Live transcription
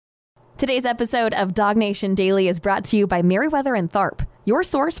Today's episode of Dog Nation Daily is brought to you by Merriweather and Tharp, your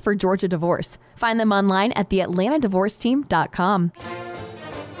source for Georgia divorce. Find them online at theatlantadivorceteam.com.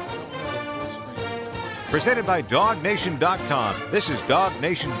 Presented by DogNation.com. This is Dog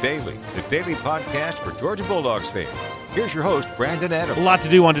Nation Daily, the daily podcast for Georgia Bulldogs fans. Here's your host, Brandon Adams. A lot to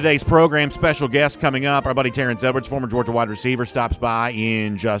do on today's program. Special guest coming up. Our buddy Terrence Edwards, former Georgia wide receiver, stops by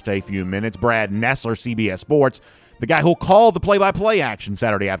in just a few minutes. Brad Nessler, CBS Sports, the guy who'll call the play-by-play action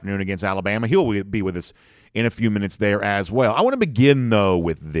Saturday afternoon against Alabama. He'll be with us in a few minutes there as well. I want to begin, though,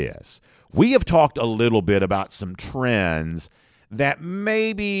 with this. We have talked a little bit about some trends that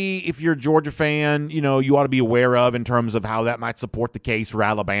maybe if you're a Georgia fan, you ought to be aware of in terms of how that might support the case for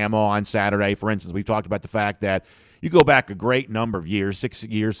Alabama on Saturday. For instance, we've talked about the fact that you go back a great number of years, 6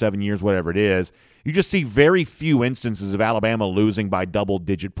 years, 7 years, whatever it is, you just see very few instances of Alabama losing by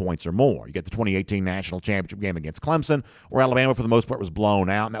double-digit points or more. You get the 2018 National Championship game against Clemson, where Alabama, for the most part, was blown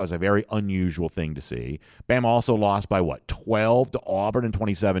out, and that was a very unusual thing to see. Bama also lost by, 12 to Auburn in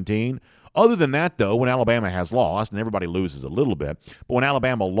 2017. Other than that, though, when Alabama has lost, and everybody loses a little bit, but when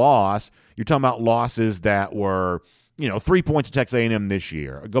Alabama lost, you're talking about losses that were, 3 points to Texas A&M this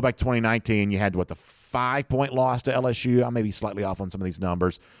year. Go back to 2019, you had, the 5-point loss to LSU. I may be slightly off on some of these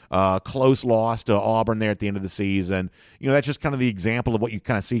numbers. Close loss to Auburn there at the end of the season. That's just kind of the example of what you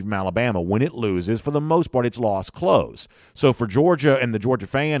kind of see from Alabama. When it loses, for the most part, it's lost close. So for Georgia and the Georgia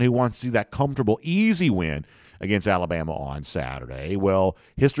fan who wants to see that comfortable, easy win against Alabama on Saturday, well,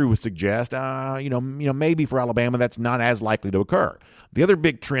 history would suggest, maybe for Alabama that's not as likely to occur. The other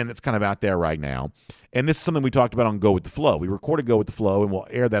big trend that's kind of out there right now, and this is something we talked about on Go With The Flow. We recorded Go With The Flow, and we'll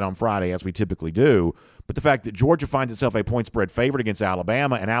air that on Friday as we typically do. But the fact that Georgia finds itself a point spread favorite against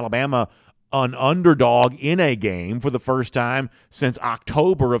Alabama, and Alabama an underdog in a game for the first time since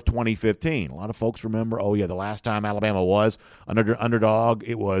October of 2015. A lot of folks remember, the last time Alabama was an underdog,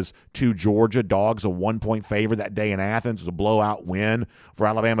 it was to Georgia. Dogs a 1-point favorite that day in Athens. It was a blowout win for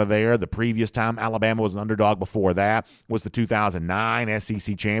Alabama there. The previous time Alabama was an underdog before that was the 2009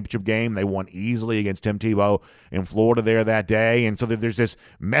 SEC championship game. They won easily against Tim Tebow in Florida there that day. And so there's this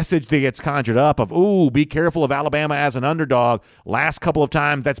message that gets conjured up of, be careful of Alabama as an underdog. Last couple of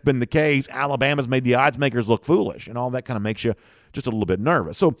times that's been the case. Alabama's made the odds makers look foolish, and all that kind of makes you just a little bit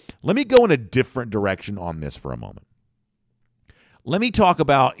nervous. So let me go in a different direction on this for a moment. Let me talk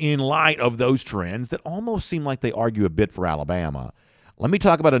about, in light of those trends that almost seem like they argue a bit for Alabama, let me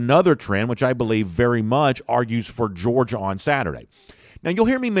talk about another trend which I believe very much argues for Georgia on Saturday. Now, you'll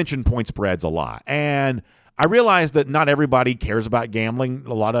hear me mention point spreads a lot, and I realize that not everybody cares about gambling.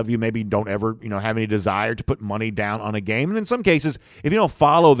 A lot of you maybe don't ever, have any desire to put money down on a game. And in some cases, if you don't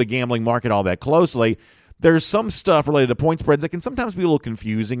follow the gambling market all that closely, there's some stuff related to point spreads that can sometimes be a little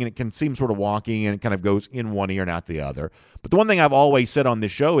confusing, and it can seem sort of wonky, and it kind of goes in one ear and out the other. But the one thing I've always said on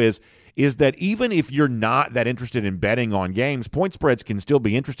this show is that even if you're not that interested in betting on games, point spreads can still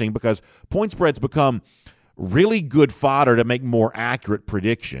be interesting because point spreads become really good fodder to make more accurate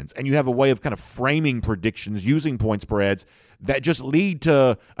predictions. And you have a way of kind of framing predictions using point spreads that just lead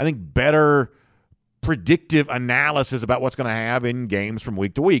to, I think, better predictive analysis about what's going to have in games from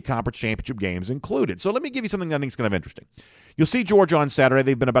week to week, conference championship games included. So let me give you something that I think is kind of interesting. You'll see Georgia on Saturday.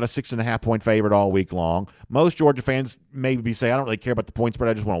 They've been about a 6.5-point favorite all week long. Most Georgia fans maybe say, I don't really care about the point spread.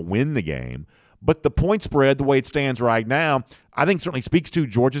 I just want to win the game. But the point spread, the way it stands right now, I think certainly speaks to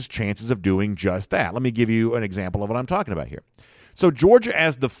Georgia's chances of doing just that. Let me give you an example of what I'm talking about here. So Georgia,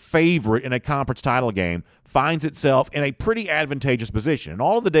 as the favorite in a conference title game, finds itself in a pretty advantageous position. And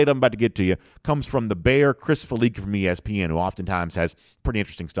all of the data I'm about to get to you comes from the Bear, Chris Fallica from ESPN, who oftentimes has pretty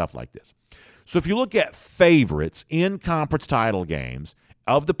interesting stuff like this. So if you look at favorites in conference title games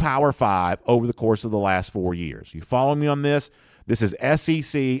of the Power Five over the course of the last 4 years, you follow me on this? This is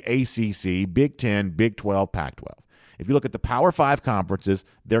SEC, ACC, Big 10, Big 12, Pac-12. If you look at the Power 5 conferences,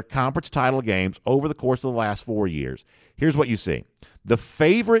 their conference title games over the course of the last 4 years, here's what you see. The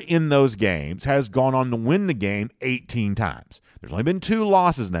favorite in those games has gone on to win the game 18 times. There's only been 2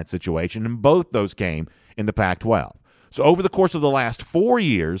 losses in that situation, and both those came in the Pac-12. So over the course of the last 4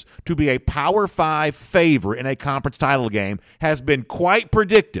 years, to be a Power 5 favorite in a conference title game has been quite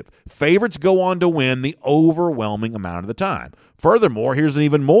predictive. Favorites go on to win the overwhelming amount of the time. Furthermore, here's an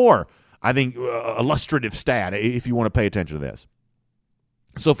even more, I think, illustrative stat, if you want to pay attention to this.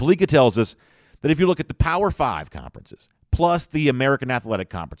 So Fallica tells us that if you look at the Power 5 conferences, plus the American Athletic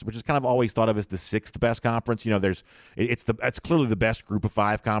Conference, which is kind of always thought of as the 6th best conference. It's clearly the best group of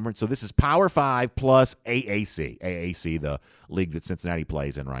 5 conference. So this is Power 5 plus AAC, the league that Cincinnati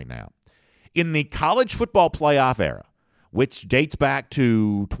plays in right now. In the college football playoff era, which dates back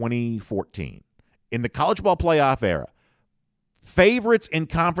to 2014, in the college football playoff era, favorites in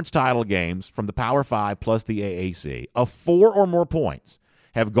conference title games from the Power 5 plus the AAC of 4 or more points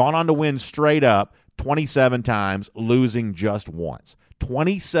have gone on to win straight up 27 times, losing just once.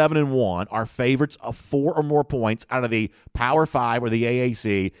 27-1 are favorites of 4 or more points out of the Power 5 or the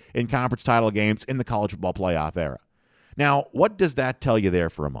AAC in conference title games in the college football playoff era. Now, what does that tell you there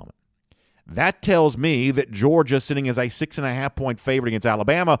for a moment? That tells me that Georgia, sitting as a 6.5-point favorite against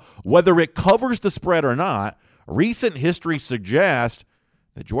Alabama, whether it covers the spread or not, recent history suggests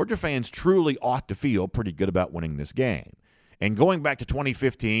that Georgia fans truly ought to feel pretty good about winning this game. And going back to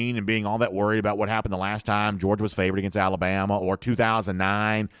 2015 and being all that worried about what happened the last time Georgia was favored against Alabama, or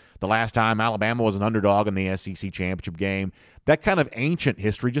 2009, the last time Alabama was an underdog in the SEC championship game, that kind of ancient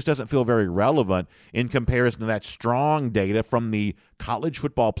history just doesn't feel very relevant in comparison to that strong data from the college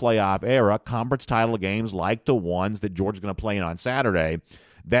football playoff era, conference title games like the ones that Georgia's going to play in on Saturday,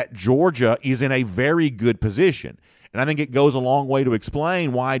 that Georgia is in a very good position. And I think it goes a long way to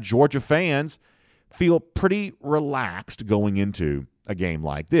explain why Georgia fans feel pretty relaxed going into a game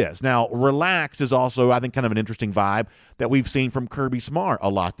like this. Now, relaxed is also, I think, kind of an interesting vibe that we've seen from Kirby Smart a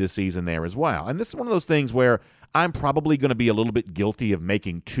lot this season there as well. And this is one of those things where I'm probably going to be a little bit guilty of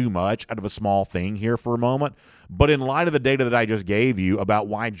making too much out of a small thing here for a moment. But in light of the data that I just gave you about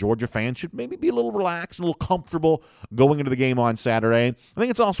why Georgia fans should maybe be a little relaxed, a little comfortable going into the game on Saturday, I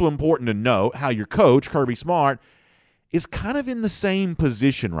think it's also important to note how your coach, Kirby Smart, is kind of in the same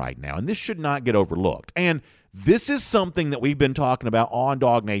position right now, and this should not get overlooked. And this is something that we've been talking about on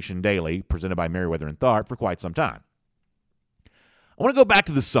Dog Nation Daily, presented by Merriweather and Tharp, for quite some time. I want to go back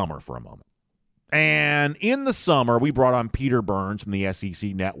to the summer for a moment. And in the summer, we brought on Peter Burns from the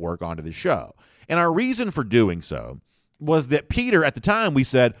SEC Network onto the show. And our reason for doing so was that Peter, at the time, we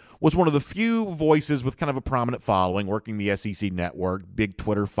said, was one of the few voices with kind of a prominent following, working the SEC Network, big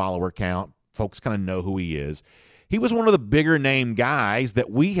Twitter follower count. Folks kind of know who he is. He was one of the bigger name guys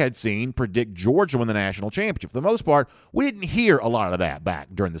that we had seen predict Georgia win the national championship. For the most part, we didn't hear a lot of that back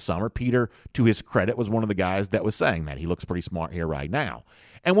during the summer. Peter, to his credit, was one of the guys that was saying that. He looks pretty smart here right now.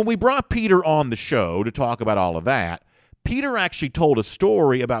 And when we brought Peter on the show to talk about all of that, Peter actually told a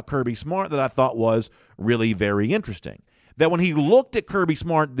story about Kirby Smart that I thought was really very interesting. That when he looked at Kirby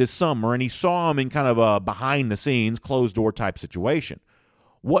Smart this summer and he saw him in kind of a behind-the-scenes, closed-door type situation,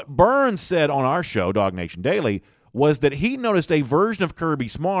 what Burns said on our show, Dog Nation Daily, was that he noticed a version of Kirby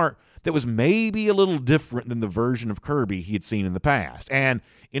Smart that was maybe a little different than the version of Kirby he had seen in the past. And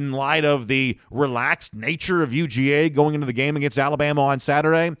in light of the relaxed nature of UGA going into the game against Alabama on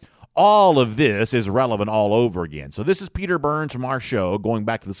Saturday, all of this is relevant all over again. So this is Peter Burns from our show, going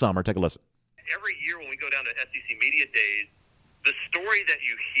back to the summer. Take a listen. Every year when we go down to SEC Media Days, the story that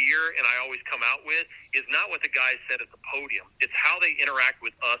you hear and I always come out with is not what the guys said at the podium. It's how they interact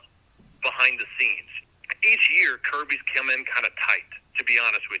with us behind the scenes. Each year, Kirby's come in kind of tight, to be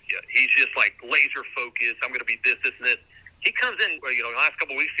honest with you. He's just like laser focused. I'm going to be this, this, and this. He comes in, last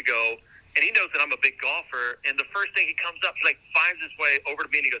couple of weeks ago, and he knows that I'm a big golfer. And the first thing he comes up, he finds his way over to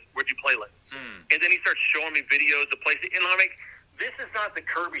me and he goes, "Where'd you play lately?" And then he starts showing me videos of places. And I'm like, this is not the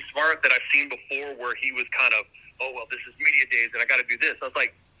Kirby Smart that I've seen before, where he was kind of, "Oh well, this is media days, and I got to do this." I was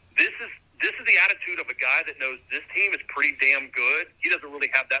like, this is the attitude of a guy that knows this team is pretty damn good. He doesn't really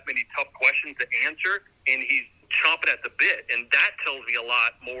have that many tough questions to answer, and he's chomping at the bit. And that tells me a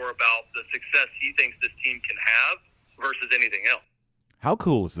lot more about the success he thinks this team can have versus anything else. How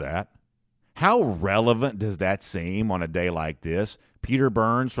cool is that? How relevant does that seem on a day like this? Peter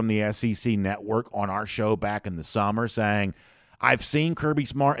Burns from the SEC Network on our show back in the summer saying, I've seen Kirby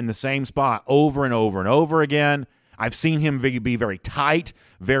Smart in the same spot over and over and over again. I've seen him be very tight,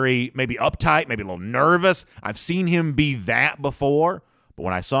 very maybe uptight, maybe a little nervous. I've seen him be that before. But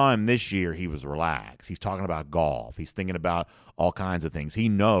when I saw him this year, he was relaxed. He's talking about golf. He's thinking about all kinds of things. He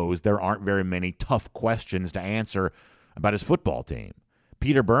knows there aren't very many tough questions to answer about his football team.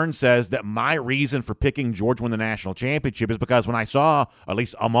 Peter Burns says that my reason for picking Georgia win the national championship is because when I saw, at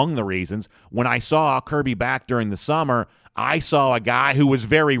least among the reasons, when I saw Kirby back during the summer, I saw a guy who was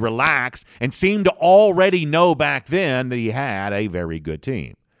very relaxed and seemed to already know back then that he had a very good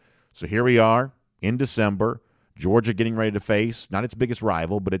team. So here we are in December, Georgia getting ready to face not its biggest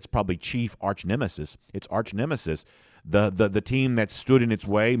rival, but its probably chief arch nemesis. Its arch nemesis, the team that stood in its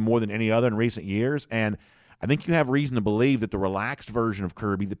way more than any other in recent years. And I think you have reason to believe that the relaxed version of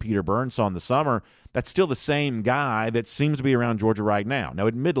Kirby that Peter Burns saw in the summer, that's still the same guy that seems to be around Georgia right now. Now,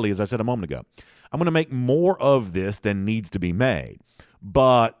 admittedly, as I said a moment ago, I'm going to make more of this than needs to be made.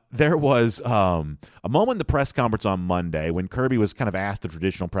 But there was a moment in the press conference on Monday when Kirby was kind of asked the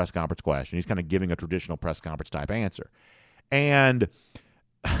traditional press conference question. He's kind of giving a traditional press conference type answer. And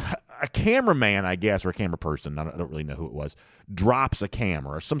a cameraman, I guess, or a camera person, I don't really know who it was, drops a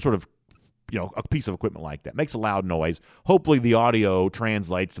camera or some sort of, a piece of equipment like that. Makes a loud noise. Hopefully the audio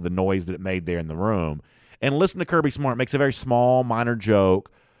translates to the noise that it made there in the room. And listen to Kirby Smart. Makes a very small, minor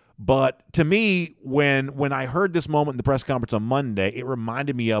joke. But to me, when I heard this moment in the press conference on Monday, it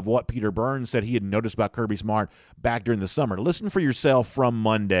reminded me of what Peter Burns said he had noticed about Kirby Smart back during the summer. Listen for yourself from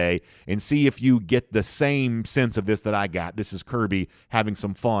Monday and see if you get the same sense of this that I got. This is Kirby having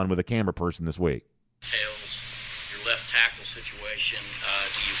some fun with a camera person this week. Your left tackle situation,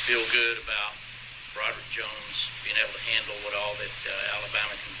 do you feel good about Broderick Jones being able to handle what all that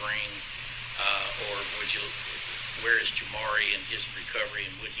Alabama can bring? Or would you... Where is Jamari and his recovery,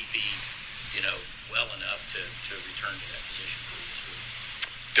 and would he be, well enough to return to that position for you this week?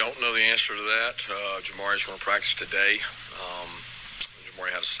 Don't know the answer to that. Jamari's going to practice today.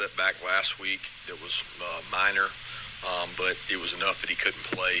 Jamari had a setback last week that was minor, but it was enough that he couldn't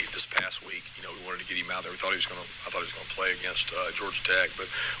play this past week. We wanted to get him out there. I thought he was going to play against Georgia Tech, but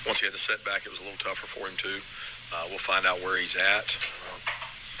once he had the setback, it was a little tougher for him too. We'll find out where he's at.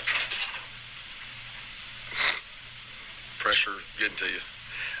 Pressure getting to you.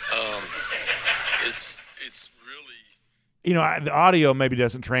 It's really... the audio maybe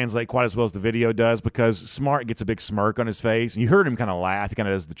doesn't translate quite as well as the video does because Smart gets a big smirk on his face. And you heard him kind of laugh. He kind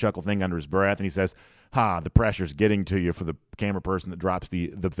of does the chuckle thing under his breath. And he says, the pressure's getting to you for the camera person that drops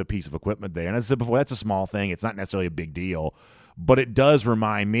the piece of equipment there. And as I said before, that's a small thing. It's not necessarily a big deal. But it does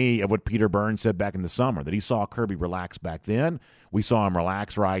remind me of what Peter Burns said back in the summer, that he saw Kirby relax back then. We saw him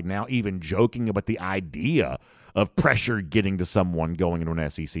relax right now, even joking about the idea of pressure getting to someone going into an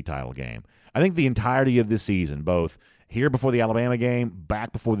SEC title game. I think the entirety of this season, both here before the Alabama game,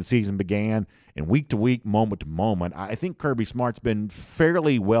 back before the season began, and week to week, moment to moment, I think Kirby Smart's been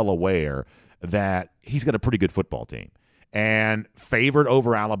fairly well aware that he's got a pretty good football team. And favored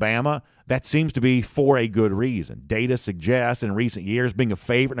over Alabama, that seems to be for a good reason. Data suggests in recent years being a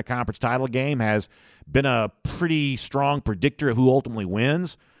favorite in a conference title game has been a pretty strong predictor of who ultimately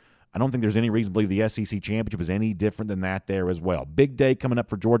wins. I don't think there's any reason to believe the SEC championship is any different than that there as well. Big day coming up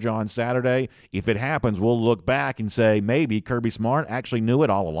for Georgia on Saturday. If it happens, we'll look back and say maybe Kirby Smart actually knew it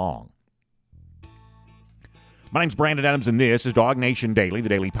all along. My name's Brandon Adams, and this is Dog Nation Daily, the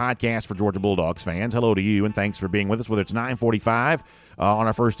daily podcast for Georgia Bulldogs fans. Hello to you, and thanks for being with us, whether it's 9:45 on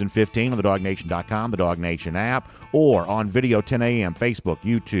our 1st and 15 on the DogNation.com, the Dog Nation app, or on video 10 a.m., Facebook,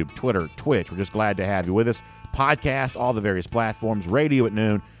 YouTube, Twitter, Twitch. We're just glad to have you with us. Podcast, all the various platforms, radio at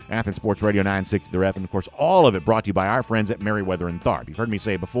noon, Athens Sports Radio 960 The Ref, and, of course, all of it brought to you by our friends at Merriweather & Tharp. You've heard me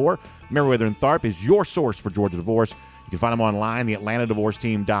say it before, Merriweather & Tharp is your source for Georgia divorce. You can find them online,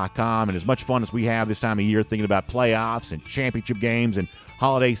 theatlantadivorceteam.com, and as much fun as we have this time of year thinking about playoffs and championship games and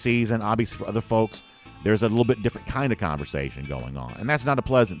holiday season, obviously for other folks, there's a little bit different kind of conversation going on. And that's not a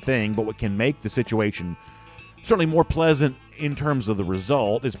pleasant thing, but what can make the situation certainly more pleasant in terms of the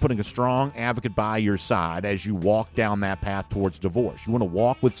result is putting a strong advocate by your side as you walk down that path towards divorce. You want to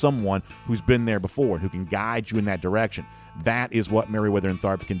walk with someone who's been there before and who can guide you in that direction. That is what Merriweather &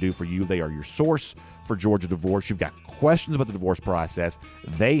 Tharp can do for you. They are your source for Georgia divorce. You've got questions about the divorce process.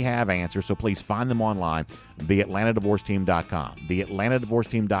 They have answers, so please find them online, theatlantadivorceteam.com.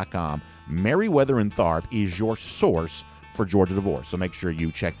 Theatlantadivorceteam.com. Merriweather & Tharp is your source for Georgia divorce, so make sure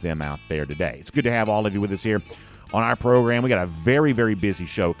you check them out there today. It's good to have all of you with us here on our program. We got a very, very busy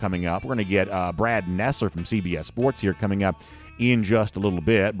show coming up. We're going to get Brad Nessler from CBS Sports here coming up in just a little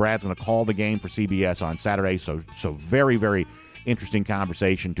bit. Brad's going to call the game for CBS on Saturday, so very, very interesting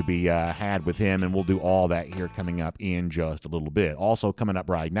conversation to be had with him, and we'll do all that here coming up in just a little bit. Also coming up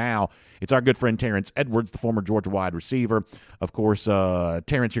right now, it's our good friend Terrence Edwards, the former Georgia wide receiver. Of course,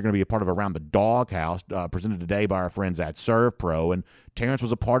 Terrence, you're going to be a part of Around the Doghouse, presented today by our friends at Serve Pro, and Terrence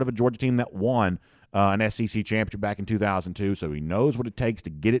was a part of a Georgia team that won an SEC championship back in 2002, so he knows what it takes to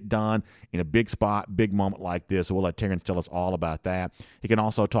get it done in a big spot, big moment like this. So we'll let Terrence tell us all about that. He can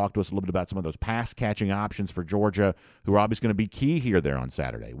also talk to us a little bit about some of those pass-catching options for Georgia, who are obviously going to be key here there on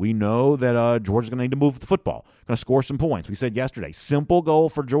Saturday. We know that Georgia's going to need to move the football, going to score some points. We said yesterday, simple goal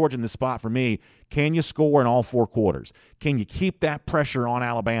for Georgia in this spot for me. Can you score in all four quarters? Can you keep that pressure on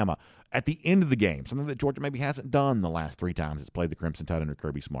Alabama at the end of the game, something that Georgia maybe hasn't done the last three times it's played the Crimson Tide under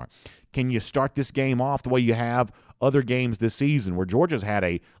Kirby Smart? Can you start this game off the way you have other games this season, where Georgia's had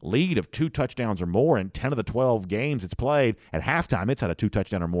a lead of 2 touchdowns or more in 10 of the 12 games it's played? At halftime, it's had a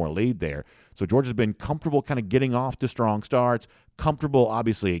 2-touchdown or more lead there. So Georgia's been comfortable kind of getting off to strong starts, comfortable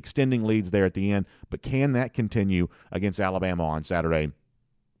obviously extending leads there at the end, but can that continue against Alabama on Saturday?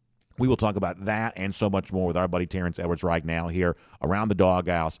 We will talk about that and so much more with our buddy Terrence Edwards right now here around the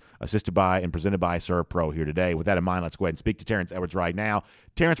Doghouse, assisted by and presented by Serve Pro here today. With that in mind, let's go ahead and speak to Terrence Edwards right now.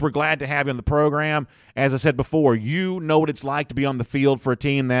 Terrence, we're glad to have you on the program. As I said before, you know what it's like to be on the field for a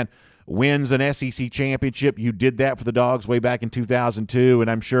team that wins an SEC championship. You did that for the Dogs way back in 2002, and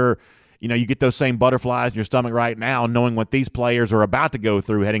I'm sure you get those same butterflies in your stomach right now knowing what these players are about to go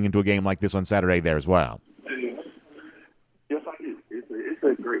through heading into a game like this on Saturday there as well. Yes, I do. It's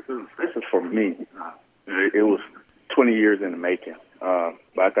a great feeling, especially for me. It was 20 years in the making. But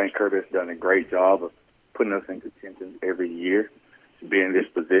I think Kirby has done a great job of putting us in contention every year to be in this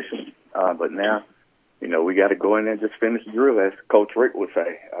position. But now, we got to go in there and just finish the drill, as Coach Rick would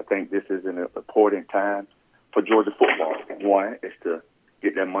say. I think this is an important time for Georgia football. One is to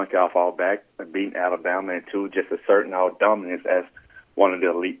get that monkey off our back and beating Alabama, and two, just asserting our dominance as one of the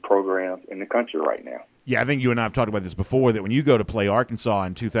elite programs in the country right now. Yeah, I think you and I have talked about this before, that when you go to play Arkansas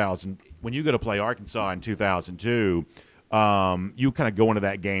in 2002, you kind of go into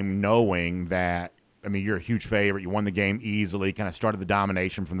that game knowing that, you're a huge favorite. You won the game easily, kind of started the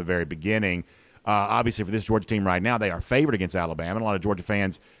domination from the very beginning. Obviously, for this Georgia team right now, they are favored against Alabama, and a lot of Georgia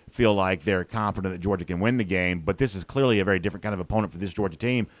fans feel like they're confident that Georgia can win the game. But this is clearly a very different kind of opponent for this Georgia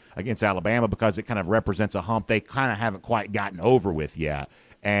team against Alabama, because it kind of represents a hump they kind of haven't quite gotten over with yet.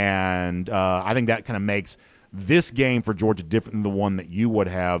 And I think that kind of makes this game for Georgia different than the one that you would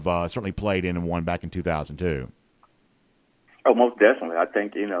have certainly played in and won back in 2002. Oh, most definitely. I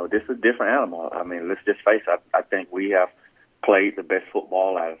think, this is a different animal. Let's just face it. I think we have played the best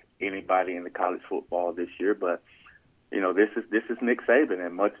football out of anybody in the college football this year. But, this is Nick Saban,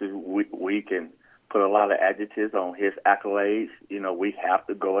 and much as we can put a lot of adjectives on his accolades, we have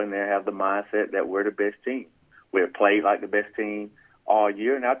to go in there and have the mindset that we're the best team. We've played like the best team all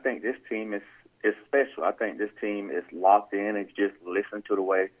year, and I think this team is special. I think this team is locked in and just listen to the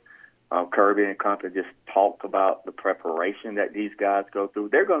way Kirby and company just talk about the preparation that these guys go through.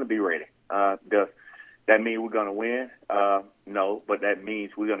 They're going to be ready. Does that mean we're going to win? No, but that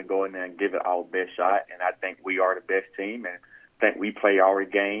means we're going to go in there and give it our best shot, and I think we are the best team, and I think we play our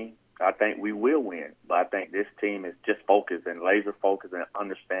game. I think we will win, but I think this team is just focused and laser focused and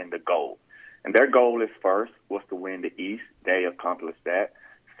understand the goal. And their goal is first was to win the East. They accomplished that.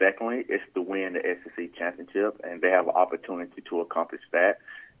 Secondly, it's to win the SEC championship, and they have an opportunity to accomplish that.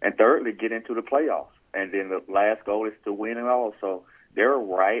 And thirdly, get into the playoffs. And then the last goal is to win it all. So they're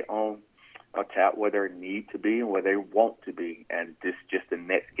right on a tap where they need to be and where they want to be. And this is just the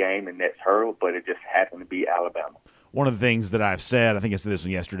next game and next hurdle, but it just happened to be Alabama. One of the things that I've said, I think I said this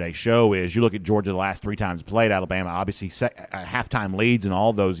on yesterday's show, is you look at Georgia the last 3 times played Alabama, obviously halftime leads in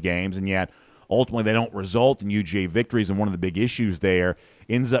all those games, and yet ultimately they don't result in UGA victories, and one of the big issues there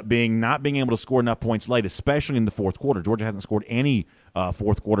ends up being not being able to score enough points late, especially in the fourth quarter. Georgia hasn't scored any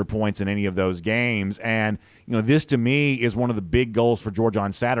fourth quarter points in any of those games, and this to me is one of the big goals for Georgia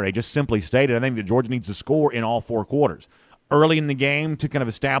on Saturday. Just simply stated, I think that Georgia needs to score in all 4 quarters. Early in the game to kind of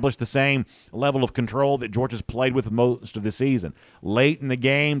establish the same level of control that Georgia's played with most of the season. Late in the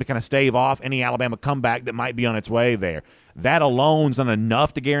game to kind of stave off any Alabama comeback that might be on its way there. That alone's not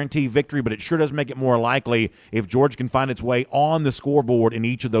enough to guarantee victory, but it sure does make it more likely if Georgia can find its way on the scoreboard in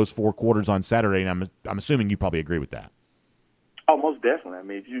each of those 4 quarters on Saturday, and I'm assuming you probably agree with that. Oh, most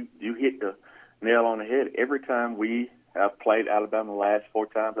definitely. If you hit the nail on the head. Every time we have played Alabama the last 4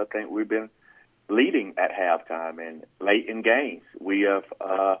 times, I think we've been leading at halftime and late in games. We have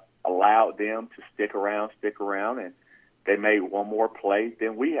allowed them to stick around, and they made one more play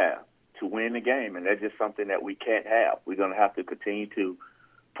than we have to win the game, and that's just something that we can't have. We're going to have to continue to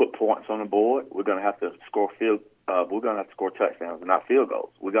put points on the board. We're going to have to score touchdowns, not field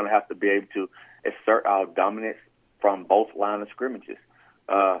goals. We're going to have to be able to assert our dominance from both line of scrimmages.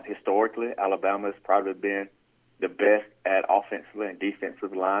 Historically, Alabama has probably been the best at offensive and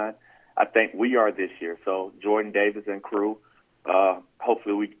defensive line. I think we are this year. So Jordan Davis and crew,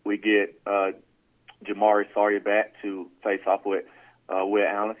 hopefully we get Jamari Sawyer back to face off with Will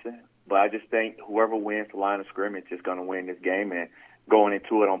Allenson. But I just think whoever wins the line of scrimmage is going to win this game. And going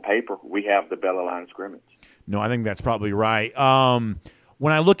into it on paper, we have the better line of scrimmage. No, I think that's probably right.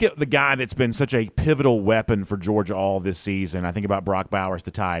 When I look at the guy that's been such a pivotal weapon for Georgia all this season, I think about Brock Bowers,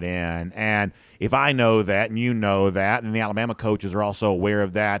 the tight end. And if I know that and you know that, and the Alabama coaches are also aware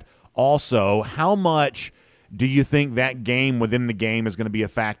of that, also, how much do you think that game within the game is going to be a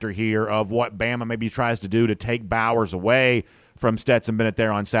factor here of what Bama maybe tries to do to take Bowers away from Stetson Bennett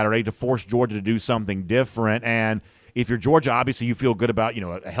there on Saturday to force Georgia to do something different? And if you're Georgia, obviously you feel good about,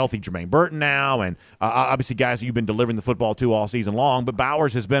 a healthy Jermaine Burton now, and obviously guys that you've been delivering the football to all season long. But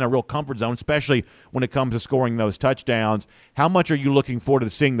Bowers has been a real comfort zone, especially when it comes to scoring those touchdowns. How much are you looking forward to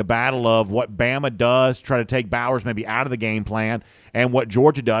seeing the battle of what Bama does to try to take Bowers maybe out of the game plan, and what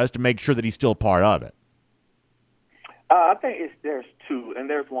Georgia does to make sure that he's still part of it? I think there's two, and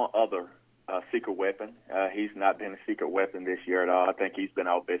there's one other secret weapon. He's not been a secret weapon this year at all. I think he's been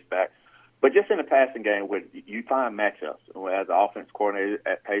our best back. But just in the passing game, where you find matchups. As an offense coordinator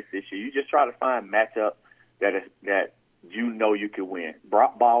at Pace this year, you just try to find matchups that you can win.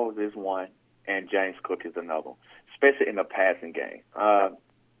 Brock Bowers is one, and James Cook is another, especially in the passing game.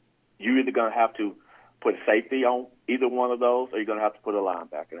 You're either going to have to put safety on either one of those, or you're going to have to put a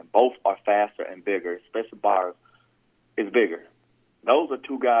linebacker. And both are faster and bigger, especially Bowers is bigger. Those are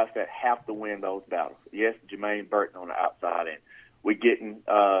two guys that have to win those battles. Yes, Jermaine Burton on the outside, and we're getting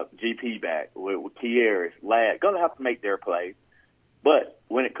GP back with Kieris, Ladd. Going to have to make their plays. But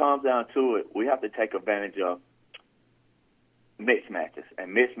when it comes down to it, we have to take advantage of mismatches.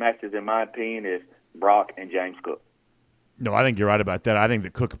 And mismatches, in my opinion, is Brock and James Cook. No, I think you're right about that. I think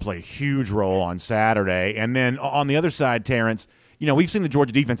that Cook could play a huge role on Saturday. And then on the other side, Terrence, we've seen the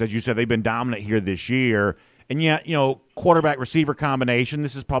Georgia defense, as you said, they've been dominant here this year. And yet, quarterback-receiver combination,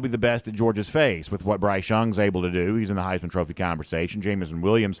 this is probably the best that Georgia's faced with what Bryce Young's able to do. He's in the Heisman Trophy conversation. Jamison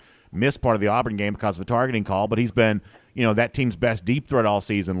Williams missed part of the Auburn game because of a targeting call, but he's been, that team's best deep threat all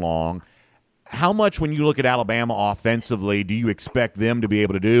season long. How much, when you look at Alabama offensively, do you expect them to be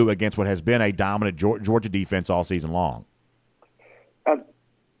able to do against what has been a dominant Georgia defense all season long?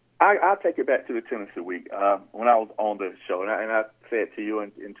 I'll take it back to the Tennessee week. When I was on the show, and I said to you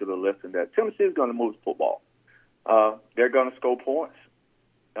and to the listener that Tennessee is going to move the football. They're going to score points.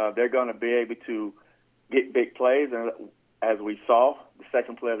 They're going to be able to get big plays. And as we saw, the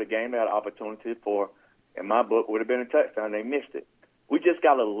second play of the game, they had an opportunity for, in my book, would have been a touchdown. They missed it. We just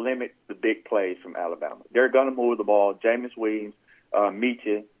got to limit the big plays from Alabama. They're going to move the ball. Jameis Williams,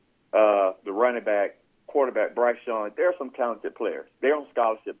 Meachie, the running back, quarterback, Bryce Young, they're some talented players. They're on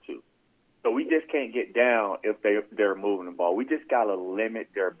scholarship too. So we just can't get down if they're moving the ball. We just got to limit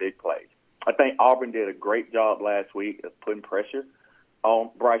their big plays. I think Auburn did a great job last week of putting pressure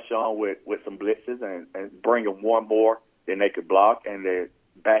on Bryce Young with some blitzes and bringing one more than they could block, and their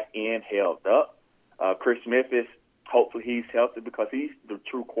back end held up. Chris Smith hopefully he's healthy because he's the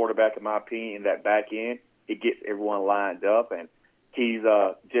true quarterback, in my opinion, in that back end. He gets everyone lined up, and he's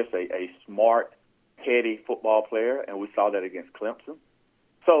just a smart, heady football player, and we saw that against Clemson.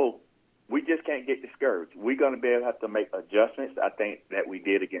 So we just can't get discouraged. We're going to be able to have to make adjustments, I think, that we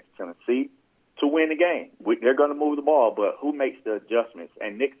did against Tennessee to win the game. They're going to move the ball, but who makes the adjustments?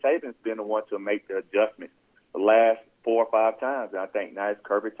 And Nick Saban's been the one to make the adjustments the last 4 or 5 times, and I think now it's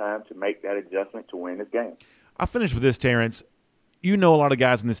Kirby's time to make that adjustment to win this game. I'll finish with this, Terrence. You know a lot of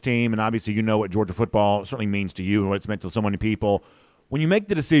guys in this team, and obviously you know what Georgia football certainly means to you and what it's meant to so many people. When you make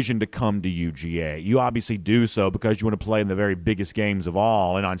the decision to come to UGA, you obviously do so because you want to play in the very biggest games of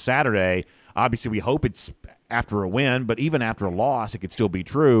all. And on Saturday, obviously we hope it's after a win, but even after a loss, it could still be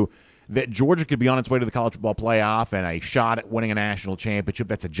true that Georgia could be on its way to the college football playoff and a shot at winning a national championship.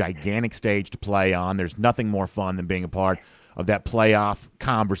 That's a gigantic stage to play on. There's nothing more fun than being a part of that playoff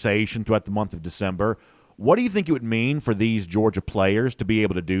conversation throughout the month of December. What do you think it would mean for these Georgia players to be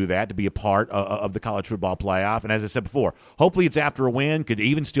able to do that, to be a part of the college football playoff? And as I said before, hopefully it's after a win, could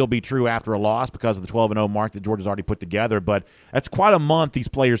even still be true after a loss because of the 12-0 mark that Georgia's already put together. But that's quite a month these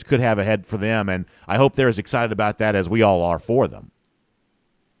players could have ahead for them, and I hope they're as excited about that as we all are for them.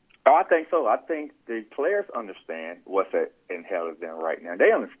 Oh, I think so. I think the players understand what's in hell of them right now.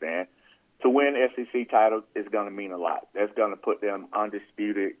 They understand. To win the SEC title is going to mean a lot. That's going to put them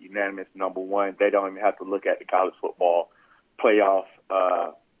undisputed, unanimous number one. They don't even have to look at the college football playoff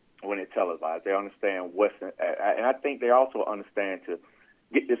when it's televised. They understand and I think they also understand to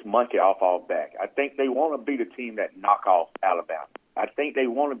get this monkey off our back. I think they want to be the team that knock off Alabama. I think they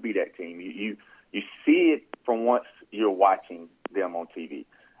want to be that team. You see it from once you're watching them on TV.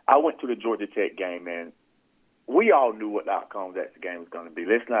 I went to the Georgia Tech game, and we all knew what the outcome of that game was going to be.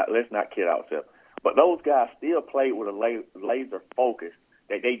 Let's not kid ourselves. But those guys still played with a laser focus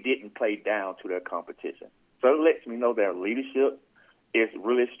that they didn't play down to their competition. So it lets me know their leadership is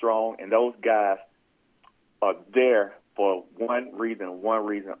really strong, and those guys are there for one reason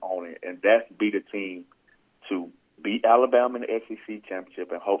only, and that's to be the team to beat Alabama in the SEC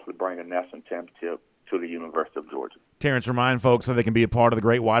championship and hopefully bring a national championship to the University of Georgia. Terrence, remind folks how they can be a part of the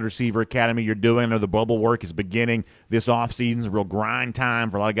great wide receiver academy you're doing. I know the bubble work is beginning this offseason. It's a real grind time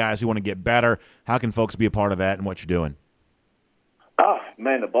for a lot of guys who want to get better. How can folks be a part of that and what you're doing?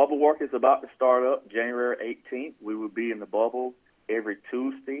 Man, the bubble work is about to start up January 18th. We will be in the bubble every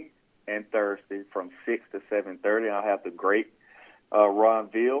Tuesday and Thursday from 6 to 7:30. I'll have the great Ron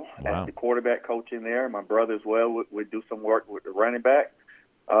Veal as the quarterback coach in there. My brother as well would do some work with the running back.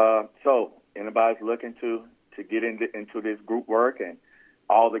 So anybody's looking to get into this group work, and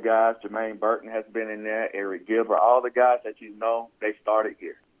all the guys, Jermaine Burton has been in there, Eric Gilbert, all the guys that you know, they started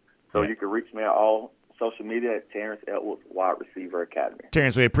here. So you can reach me at all social media at Terrence Edwards Wide Receiver Academy.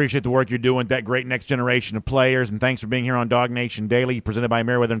 Terrence, we appreciate the work you're doing, that great next generation of players, and thanks for being here on Dog Nation Daily, presented by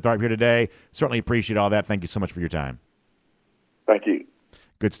Meriwether and Tharp here today. Certainly appreciate all that. Thank you so much for your time. Thank you.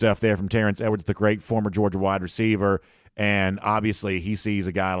 Good stuff there from Terrence Edwards, the great former Georgia wide receiver. And obviously he sees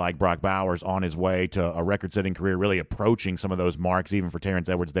a guy like Brock Bowers on his way to a record-setting career, really approaching some of those marks, even for Terrence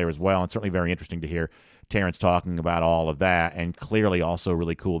Edwards there as well. And certainly very interesting to hear Terrence talking about all of that, and clearly also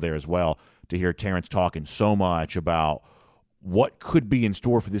really cool there as well to hear Terrence talking so much about what could be in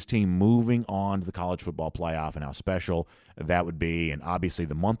store for this team moving on to the college football playoff and how special that would be. And obviously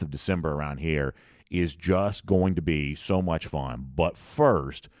the month of December around here is just going to be so much fun. But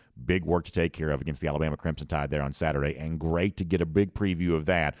first, big work to take care of against the Alabama Crimson Tide there on Saturday, and great to get a big preview of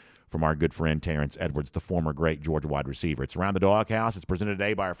that from our good friend Terrence Edwards, the former great Georgia wide receiver. It's Around the Doghouse. It's presented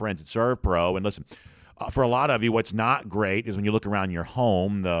today by our friends at ServPro. And listen, for a lot of you, what's not great is when you look around your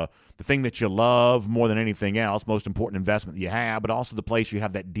home, the thing that you love more than anything else, most important investment that you have, but also the place you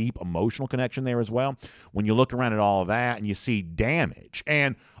have that deep emotional connection there as well. When you look around at all of that and you see damage,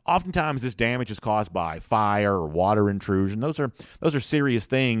 and oftentimes this damage is caused by fire or water intrusion. Those are serious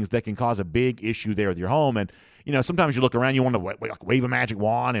things that can cause a big issue there with your home. And you know, sometimes you look around, you want to wave a magic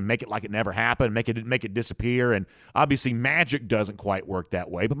wand and make it like it never happened, make it disappear. And obviously magic doesn't quite work that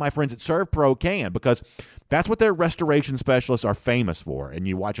way. But my friends at ServPro can, because that's what their restoration specialists are famous for. And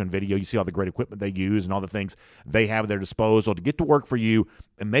you watch on video, you see all the great equipment they use and all the things they have at their disposal to get to work for you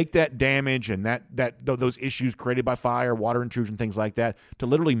and make that damage and those issues created by fire, water intrusion, things like that, to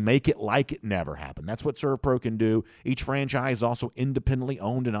literally make it like it never happened. That's what ServPro can do. Each franchise is also independently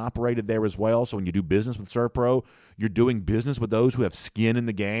owned and operated there as well. So when you do business with ServPro, you're doing business with those who have skin in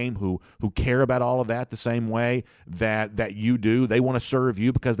the game, who care about all of that the same way that you do. They want to serve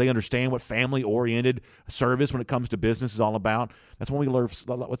you because they understand what family-oriented service when it comes to business is all about. That's why we love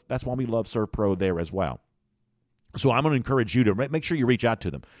ServPro there as well. So I'm going to encourage you to make sure you reach out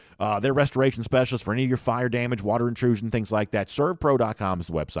to them. They're restoration specialists for any of your fire damage, water intrusion, things like that. ServPro.com is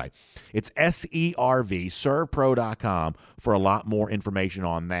the website. It's SERV, ServPro.com, for a lot more information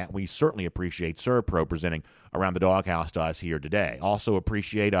on that. We certainly appreciate ServPro presenting Around the Doghouse to us here today. Also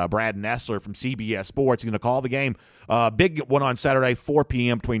appreciate Brad Nessler from CBS Sports. He's going to call the game. Big one on Saturday, 4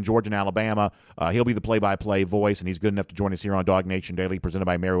 p.m. between Georgia and Alabama. He'll be the play-by-play voice, and he's good enough to join us here on Dog Nation Daily, presented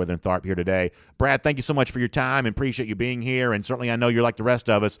by Meriwether and Tharp here today. Brad, thank you so much for your time, and appreciate you being here. And certainly I know you're like the rest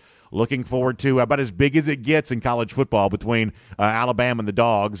of us, looking forward to about as big as it gets in college football between Alabama and the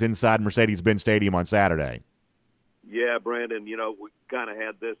Dogs inside Mercedes-Benz Stadium on Saturday. Yeah, Brandon, you know, we kind of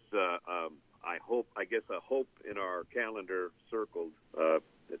had this a hope in our calendar circled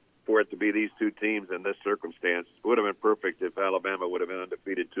for it to be these two teams in this circumstance. It would have been perfect if Alabama would have been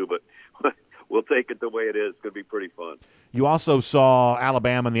undefeated too, but we'll take it the way it is. It's going to be pretty fun. You also saw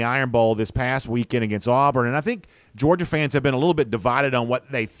Alabama in the Iron Bowl this past weekend against Auburn, and I think Georgia fans have been a little bit divided on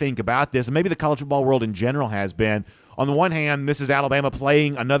what they think about this, and maybe the college football world in general has been. On the one hand, this is Alabama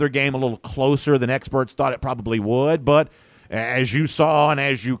playing another game a little closer than experts thought it probably would, but as you saw and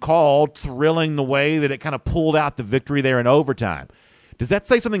as you called, thrilling the way that it kind of pulled out the victory there in overtime. Does that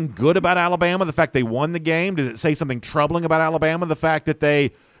say something good about Alabama, the fact they won the game? Does it say something troubling about Alabama, the fact that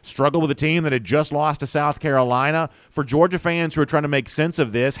they struggled with a team that had just lost to South Carolina? For Georgia fans who are trying to make sense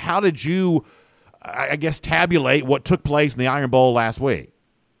of this, how did you, I guess, tabulate what took place in the Iron Bowl last week?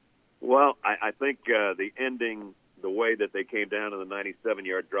 Well, I think the ending, the way that they came down to the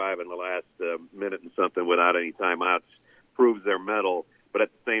 97-yard drive in the last minute and something without any timeouts, proves their mettle. But at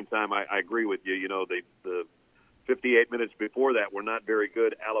the same time, I agree with you. You know, the 58 minutes before that were not very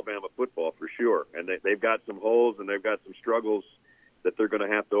good Alabama football for sure. And they've got some holes and they've got some struggles that they're going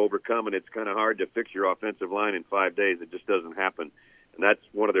to have to overcome. And it's kind of hard to fix your offensive line in 5 days. It just doesn't happen. And that's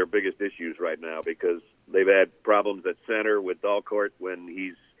one of their biggest issues right now, because they've had problems at center with Dalcourt when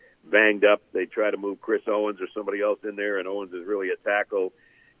he's banged up. They try to move Chris Owens or somebody else in there, and Owens is really a tackle.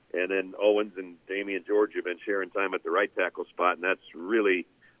 And then Owens and Damian George have been sharing time at the right tackle spot, and that's really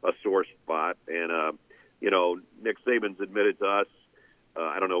a sore spot. And, you know, Nick Saban's admitted to us,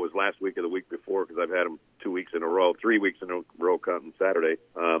 I don't know, it was last week or the week before, because I've had him 3 weeks in a row counting Saturday,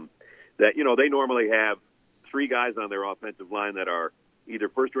 that, you know, they normally have three guys on their offensive line that are either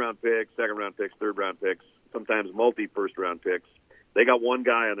first-round picks, second-round picks, third-round picks, sometimes multi-first-round picks. they got one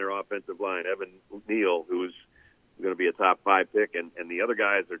guy on their offensive line, Evan Neal, who's going to be a top 5 pick, and the other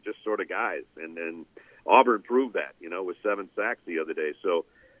guys are just sort of guys. And Auburn proved that, with 7 sacks the other day. So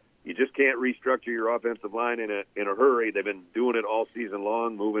you just can't restructure your offensive line in a hurry. They've been doing it all season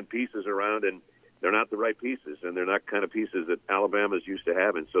long, moving pieces around, and they're not the right pieces, and they're not kind of pieces that Alabama's used to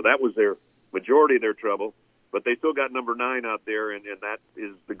having. So that was their majority of their trouble. But they still got number 9 out there, and that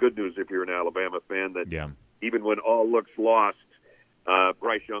is the good news if you're an Alabama fan, that even when all looks lost,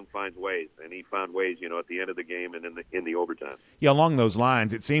 Bryce Young finds ways, and he found ways, at the end of the game and in the overtime. Yeah, along those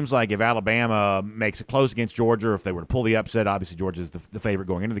lines, it seems like if Alabama makes it close against Georgia, or if they were to pull the upset, obviously Georgia's the favorite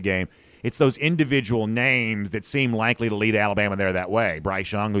going into the game, it's those individual names that seem likely to lead Alabama there that way.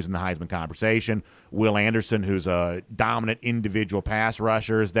 Bryce Young, who's in the Heisman conversation, Will Anderson, who's a dominant individual pass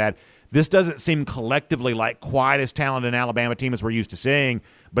rushers, that this doesn't seem collectively like quite as talented an Alabama team as we're used to seeing,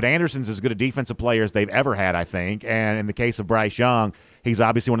 but Anderson's as good a defensive player as they've ever had, I think, and in the case of Bryce Young, he's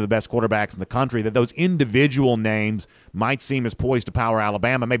obviously one of the best quarterbacks in the country, that those individual names might seem as poised to power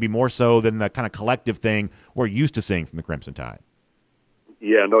Alabama, maybe more so than the kind of collective thing we're used to seeing from the Crimson Tide.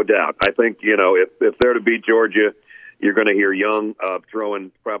 Yeah, no doubt. I think, if they're to beat Georgia, you're going to hear Young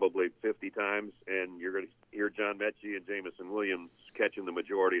throwing probably 50 times, and you're going to hear John Mechie and Jamison Williams catching the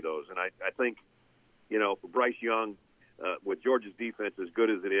majority of those. And I think, for Bryce Young, with Georgia's defense as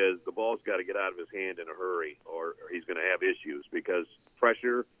good as it is, the ball's got to get out of his hand in a hurry, or he's going to have issues, because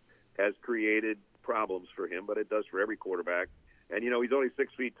pressure has created problems for him, but it does for every quarterback. And, he's only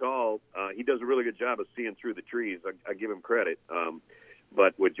 6 feet tall. He does a really good job of seeing through the trees. I give him credit.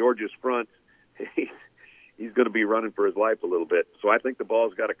 But with Georgia's front, he's going to be running for his life a little bit. So I think the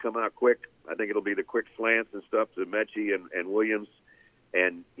ball's got to come out quick. I think it'll be the quick slants and stuff to Mechie and Williams.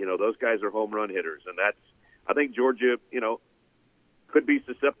 And, those guys are home run hitters. And I think Georgia, could be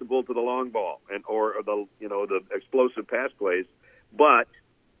susceptible to the long ball or the explosive pass plays. But,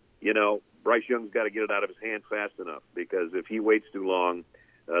 Bryce Young's got to get it out of his hand fast enough, because if he waits too long,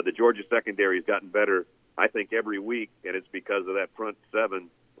 the Georgia secondary has gotten better, I think, every week, and it's because of that front 7.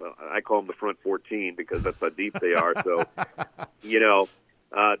 Well, I call them the front 14 because that's how deep they are. So,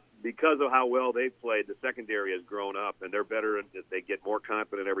 because of how well they've played, the secondary has grown up, and they're better, and they get more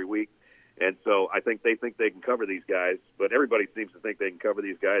confident every week. And so I think they can cover these guys, but everybody seems to think they can cover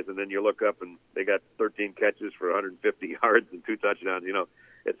these guys, and then you look up and they got 13 catches for 150 yards and 2 touchdowns.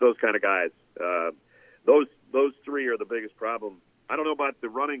 It's those kind of guys. Those 3 are the biggest problem. I don't know about the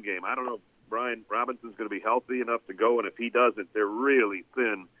running game. I don't know if Brian Robinson's going to be healthy enough to go, and if he doesn't, they're really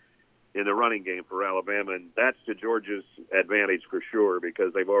thin in the running game for Alabama, and that's to Georgia's advantage for sure,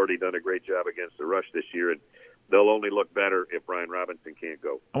 because they've already done a great job against the rush this year, and they'll only look better if Brian Robinson can't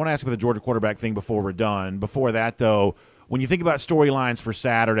go. I want to ask about the Georgia quarterback thing before we're done. Before that, though, when you think about storylines for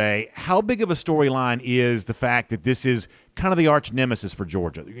Saturday, how big of a storyline is the fact that this is kind of the arch nemesis for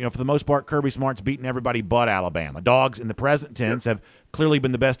Georgia? For the most part, Kirby Smart's beaten everybody but Alabama. Dogs, in the present tense, have clearly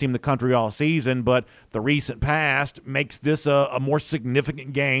been the best team in the country all season, but the recent past makes this a more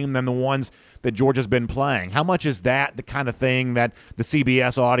significant game than the ones that Georgia's been playing. How much is that the kind of thing that the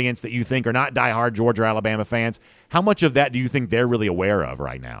CBS audience that you think are not diehard Georgia or Alabama fans, how much of that do you think they're really aware of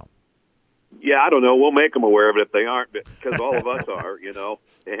right now? Yeah, I don't know. We'll make them aware of it if they aren't, because all of us are,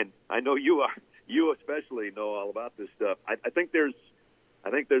 and I know you are. You especially know all about this stuff. I think there's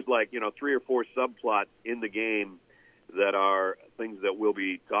like 3 or 4 subplots in the game that are things that we'll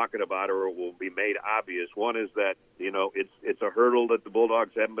be talking about or will be made obvious. One is that it's a hurdle that the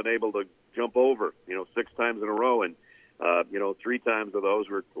Bulldogs haven't been able to jump over 6 times in a row, and 3 times of those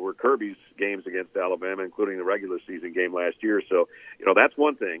were Kirby's games against Alabama, including the regular season game last year. So that's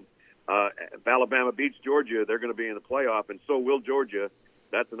one thing. If Alabama beats Georgia, they're going to be in the playoff, and so will Georgia.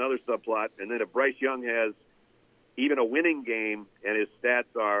 That's another subplot. And then if Bryce Young has even a winning game and his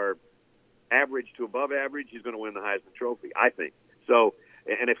stats are average to above average, he's going to win the Heisman Trophy, I think. So,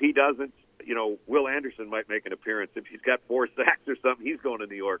 and if he doesn't, Will Anderson might make an appearance. If he's got 4 sacks or something, he's going to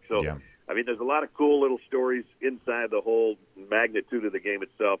New York. So, I mean, there's a lot of cool little stories inside the whole magnitude of the game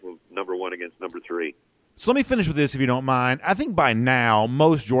itself of number 1 against number 3. So let me finish with this, if you don't mind. I think by now,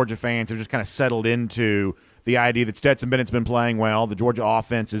 most Georgia fans have just kind of settled into the idea that Stetson Bennett's been playing well. The Georgia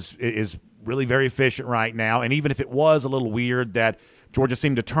offense is really very efficient right now. And even if it was a little weird that Georgia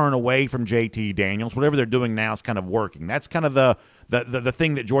seemed to turn away from JT Daniels, whatever they're doing now is kind of working. That's kind of the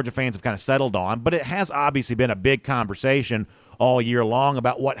thing that Georgia fans have kind of settled on. But it has obviously been a big conversation all year long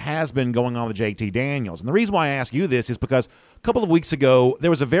about what has been going on with JT Daniels. And the reason why I ask you this is because a couple of weeks ago,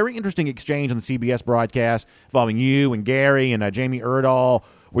 there was a very interesting exchange on the CBS broadcast involving you and Gary and Jamie Erdahl,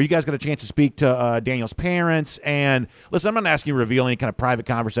 where you guys got a chance to speak to Daniel's parents. And listen, I'm not asking you to reveal any kind of private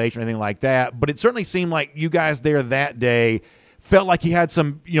conversation or anything like that, but it certainly seemed like you guys there that day felt like he had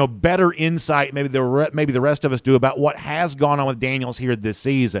some, better insight. Maybe the rest of us do about what has gone on with Daniels here this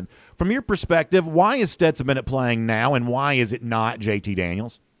season. From your perspective, why is Stetson Bennett playing now, and why is it not JT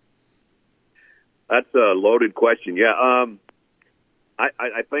Daniels? That's a loaded question. Yeah,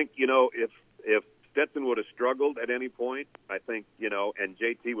 I think if Stetson would have struggled at any point, I think and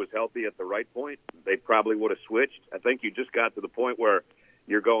JT was healthy at the right point, they probably would have switched. I think you just got to the point where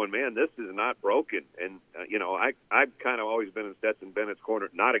you're going, man, this is not broken. And, I've kind of always been in Stetson Bennett's corner,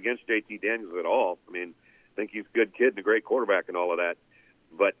 not against JT Daniels at all. I mean, I think he's a good kid and a great quarterback and all of that.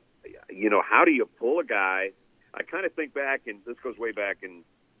 But, how do you pull a guy? I kind of think back, and this goes way back, and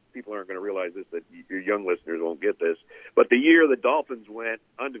people aren't going to realize this, that your young listeners won't get this. But the year the Dolphins went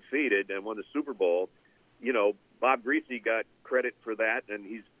undefeated and won the Super Bowl, Bob Greasy got credit for that, and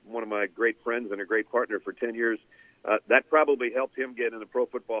he's one of my great friends and a great partner for 10 years. That probably helped him get in the Pro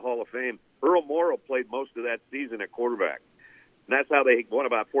Football Hall of Fame. Earl Morrall played most of that season at quarterback. And that's how they won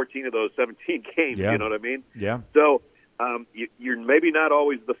about 14 of those 17 games, yeah. You know what I mean? Yeah. So you're maybe not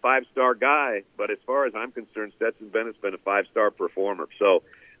always the five-star guy, but as far as I'm concerned, Stetson Bennett's been a five-star performer. So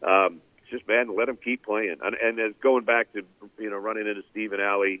it's just, man, let him keep playing. And as going back to, running into Steve and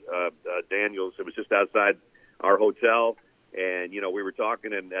Allie Daniels, it was just outside our hotel. And, we were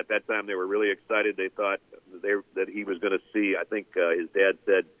talking, and at that time they were really excited. They thought that he was going to see, I think his dad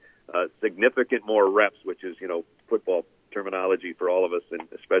said, significant more reps, which is, football terminology for all of us, and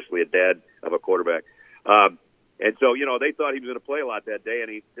especially a dad of a quarterback. And so, they thought he was going to play a lot that day,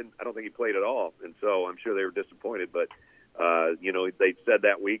 and he didn't. I don't think he played at all. And so I'm sure they were disappointed. But, they said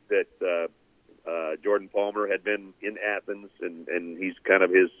that week that Jordan Palmer had been in Athens, and he's kind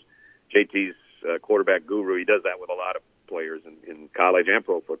of JT's quarterback guru. He does that with a lot of players in college and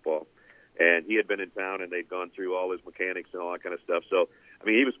pro football. And he had been in town, and they'd gone through all his mechanics and all that kind of stuff. So, I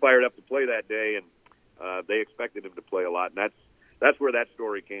mean, he was fired up to play that day, and they expected him to play a lot. And that's where that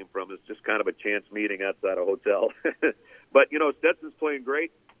story came from. It's just kind of a chance meeting outside a hotel. But, Stetson's playing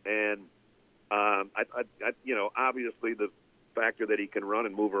great. And, obviously the factor that he can run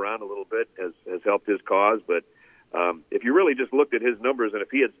and move around a little bit has helped his cause. But if you really just looked at his numbers, and if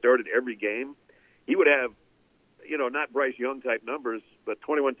he had started every game, he would have, not Bryce Young type numbers, but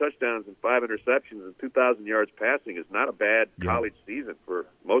 21 touchdowns and 5 interceptions and 2,000 yards passing is not a bad college season for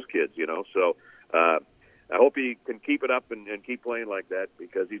most kids, So I hope he can keep it up and keep playing like that,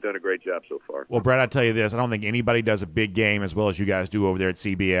 because he's done a great job so far. Well, Brad, I'll tell you this. I don't think anybody does a big game as well as you guys do over there at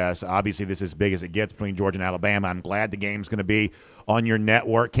CBS. Obviously, this is as big as it gets between Georgia and Alabama. I'm glad the game's going to be on your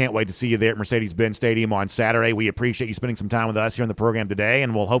network. Can't wait to see you there at Mercedes-Benz Stadium on Saturday. We appreciate you spending some time with us here on the program today,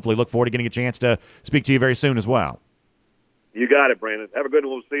 and we'll hopefully look forward to getting a chance to speak to you very soon as well. You got it, Brandon. Have a good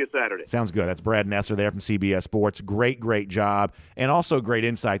one. We'll see you Saturday. Sounds good. That's Brad Nessler there from CBS Sports. Great job, and also great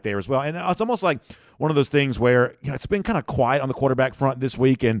insight there as well. And it's almost like one of those things where it's been kind of quiet on the quarterback front this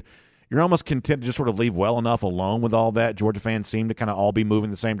week, and you're almost content to just sort of leave well enough alone with all that. Georgia fans seem to kind of all be moving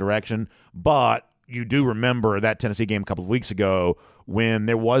the same direction, but you do remember that Tennessee game a couple of weeks ago when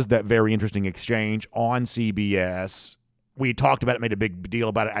there was that very interesting exchange on CBS. We talked about it, made a big deal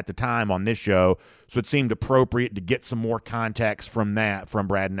about it at the time on this show, so it seemed appropriate to get some more context from that from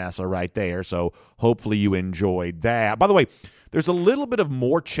Brad Nessler right there. So hopefully you enjoyed that. By the way, there's a little bit of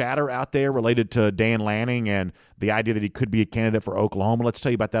more chatter out there related to Dan Lanning and the idea that he could be a candidate for Oklahoma. Let's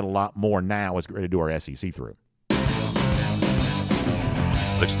tell you about that a lot more now as we get ready to do our SEC through.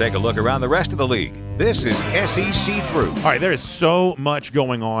 Let's take a look around the rest of the league. This is SEC Through. All right, there is so much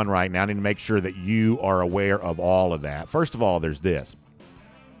going on right now. I need to make sure that you are aware of all of that. First of all, there's this.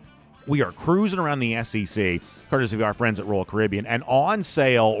 We are cruising around the SEC, courtesy of our friends at Royal Caribbean, and on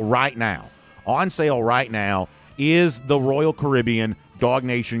sale right now is the Royal Caribbean Dog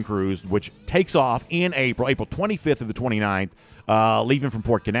Nation Cruise, which takes off in April 25th to the 29th, leaving from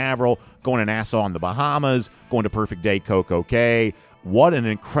Port Canaveral, going to Nassau in the Bahamas, going to Perfect Day Coco Cay. What an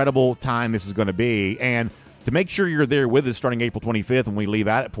incredible time this is going to be. And to make sure you're there with us starting April 25th when we leave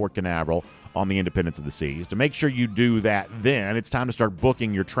out at Port Canaveral on the Independence of the Seas, to make sure you do that then, it's time to start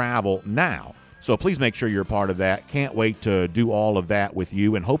booking your travel now. So please make sure you're a part of that. Can't wait to do all of that with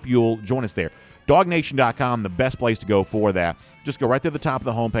you and hope you'll join us there. DogNation.com, the best place to go for that. Just go right to the top of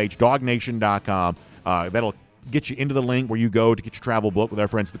the homepage, DogNation.com. That'll get you into the link where you go to get your travel booked with our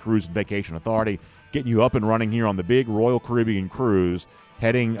friends at the Cruise and Vacation Authority, getting you up and running here on the big Royal Caribbean cruise,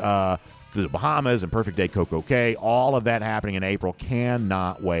 heading to the Bahamas and Perfect Day Coco Cay. All of that happening in April.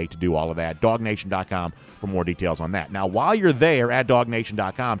 Cannot wait to do all of that. DogNation.com for more details on that. Now, while you're there at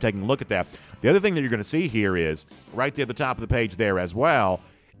DogNation.com taking a look at that, the other thing that you're going to see here is right there at the top of the page there as well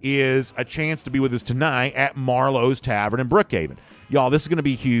is a chance to be with us tonight at Marlowe's Tavern in Brookhaven. Y'all, this is going to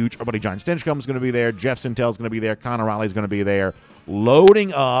be huge. Our buddy John Stinchcomb is going to be there. Jeff Sintel is going to be there. Connor Riley is going to be there,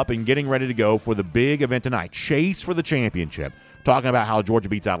 loading up and getting ready to go for the big event tonight, Chase for the Championship. Talking about how Georgia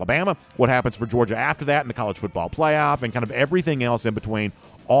beats Alabama, what happens for Georgia after that in the college football playoff, and kind of everything else in between.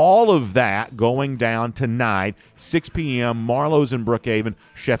 All of that going down tonight, 6 p.m., Marlowe's in Brookhaven,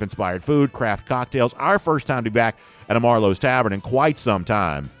 chef-inspired food, craft cocktails. Our first time to be back at a Marlowe's Tavern in quite some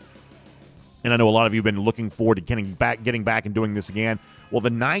time. And I know a lot of you have been looking forward to getting back and doing this again. Well, the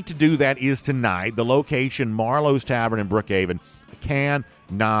night to do that is tonight. The location, Marlowe's Tavern in Brookhaven. I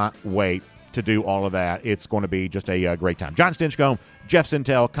cannot wait to do all of that. It's going to be just a great time. John Stinchcomb, Jeff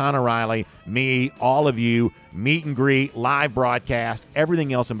Sintel, Connor Riley, me, all of you, meet and greet, live broadcast,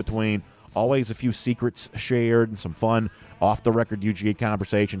 everything else in between. Always a few secrets shared and some fun off-the-record UGA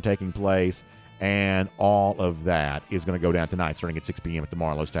conversation taking place. And all of that is going to go down tonight starting at 6 p.m. at the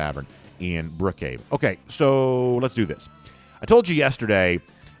Marlowe's Tavern in Brookhaven. Okay, so let's do this. I told you yesterday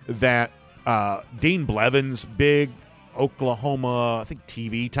that Dean Blevins, big Oklahoma, I think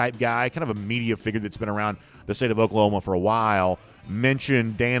TV type guy, kind of a media figure that's been around the state of Oklahoma for a while,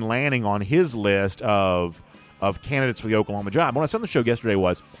 mentioned Dan Lanning on his list of candidates for the Oklahoma job. What I said on the show yesterday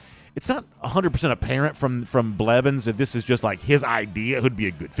was it's not 100% apparent from Blevins if this is just like his idea who'd be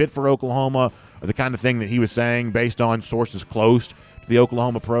a good fit for Oklahoma, or the kind of thing that he was saying based on sources close to the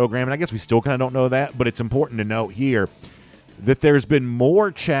Oklahoma program. And I guess we still kind of don't know that, but it's important to note here that there's been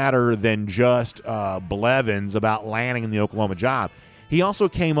more chatter than just Blevins about Lanning in the Oklahoma job. He also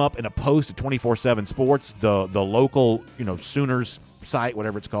came up in a post at 24/7 Sports, the local Sooners site,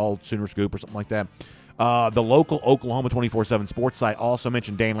 whatever it's called, Sooner Scoop or something like that. The local Oklahoma 24/7 Sports site also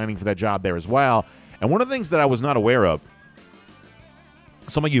mentioned Dan Lanning for that job there as well. And one of the things that I was not aware of,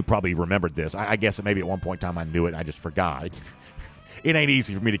 some of you probably remembered this. I guess that maybe at one point in time I knew it and I just forgot. It ain't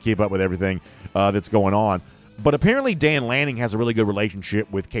easy for me to keep up with everything that's going on. But apparently Dan Lanning has a really good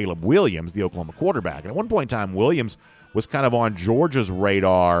relationship with Caleb Williams, the Oklahoma quarterback. And at one point in time, Williams was kind of on Georgia's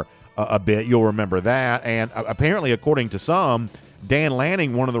radar a bit. You'll remember that. And apparently, according to some, Dan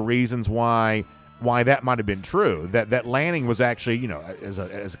Lanning, one of the reasons why that might have been true, that Lanning was actually, as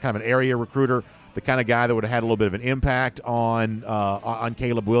a kind of an area recruiter, the kind of guy that would have had a little bit of an impact on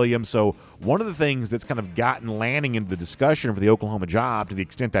Caleb Williams. So one of the things that's kind of gotten Lanning into the discussion for the Oklahoma job, to the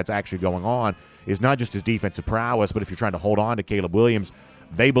extent that's actually going on, is not just his defensive prowess, but if you're trying to hold on to Caleb Williams,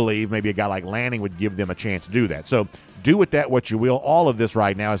 they believe maybe a guy like Lanning would give them a chance to do that. So do with that what you will. All of this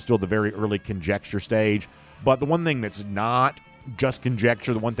right now is still the very early conjecture stage. But the one thing that's not just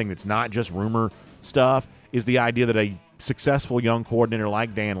conjecture, the one thing that's not just rumor stuff, is the idea that a successful young coordinator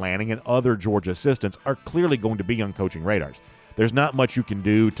like Dan Lanning and other Georgia assistants are clearly going to be on coaching radars. There's not much you can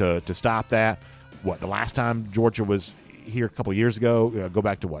do to stop that. The last time Georgia was here a couple of years ago, go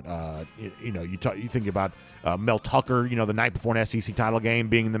back to what? You think about Mel Tucker, the night before an SEC title game,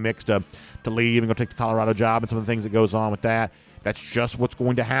 being in the mix to leave and go take the Colorado job and some of the things that goes on with that. That's just what's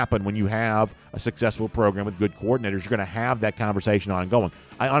going to happen when you have a successful program with good coordinators. You're going to have that conversation ongoing.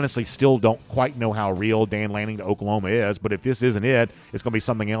 I honestly still don't quite know how real Dan Lanning to Oklahoma is, but if this isn't it, it's going to be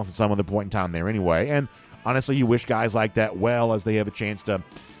something else at some other point in time there anyway. And honestly, you wish guys like that well as they have a chance to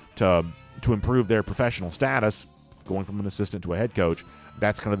improve their professional status, going from an assistant to a head coach.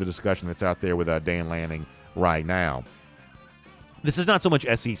 That's kind of the discussion that's out there with Dan Lanning right now. This is not so much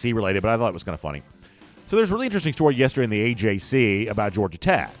SEC related, but I thought it was kind of funny. So there's a really interesting story yesterday in the AJC about Georgia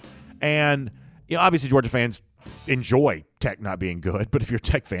Tech. And, obviously Georgia fans enjoy Tech not being good, but if you're a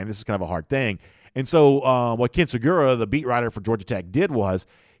Tech fan, this is kind of a hard thing. And so what Ken Segura, the beat writer for Georgia Tech, did was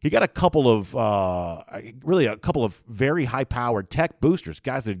he got a couple of very high-powered Tech boosters,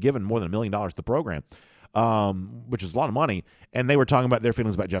 guys that had given more than $1 million to the program, which is a lot of money. And they were talking about their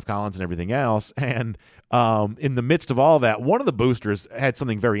feelings about Jeff Collins and everything else. And in the midst of all that, one of the boosters had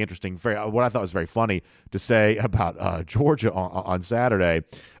something very interesting, what I thought was very funny to say about Georgia on Saturday.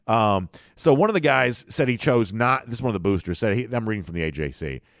 So one of the guys said he chose not – this is one of the boosters said – I'm reading from the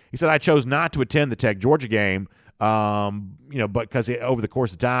AJC. He said, I chose not to attend the Tech-Georgia game, but because over the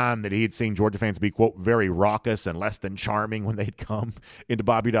course of time that he had seen Georgia fans be, quote, very raucous and less than charming when they'd come into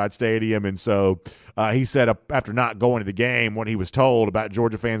Bobby Dodd Stadium. And so he said after not going to the game, what he was told about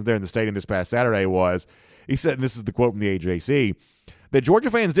Georgia fans there in the stadium this past Saturday was, he said, and this is the quote from the AJC, that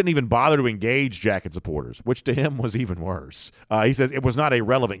Georgia fans didn't even bother to engage Jacket supporters, which to him was even worse. He says it was not a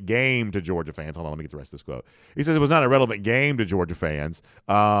relevant game to Georgia fans. Hold on, let me get the rest of this quote. He says it was not a relevant game to Georgia fans.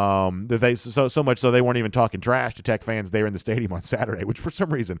 That they so much so they weren't even talking trash to Tech fans there in the stadium on Saturday, which for some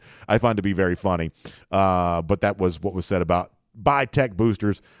reason I find to be very funny. But that was what was said about by Tech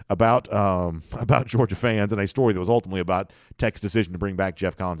boosters about Georgia fans, and a story that was ultimately about Tech's decision to bring back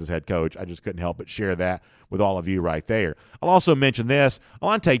Jeff Collins as head coach. I just couldn't help but share that with all of you right there. I'll also mention this.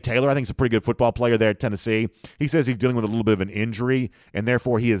 Alontae Taylor, I think, is a pretty good football player there at Tennessee. He says he's dealing with a little bit of an injury, and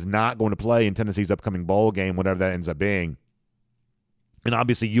therefore he is not going to play in Tennessee's upcoming bowl game, whatever that ends up being. And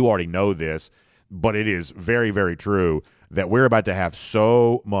obviously you already know this, but it is very, very true that we're about to have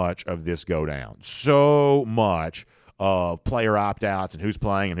so much of this go down. So much of player opt-outs and who's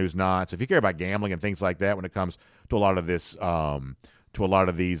playing and who's not. So if you care about gambling and things like that when it comes to a lot of this,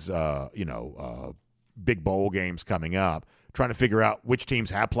 big bowl games coming up, trying to figure out which teams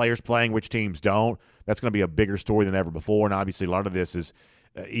have players playing, which teams don't, that's going to be a bigger story than ever before. And obviously a lot of this is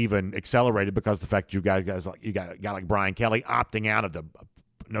even accelerated because of the fact that you got a guy like Brian Kelly opting out of the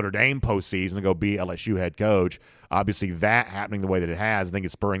Notre Dame postseason to go be LSU head coach. Obviously that happening the way that it has, I think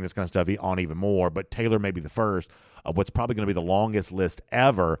it's spurring this kind of stuff on even more. But Taylor may be the first of what's probably going to be the longest list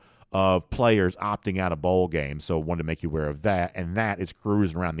ever of players opting out of bowl games. So I wanted to make you aware of that. And that is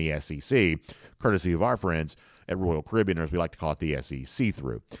cruising around the SEC, courtesy of our friends at Royal Caribbean, or as we like to call it, the SEC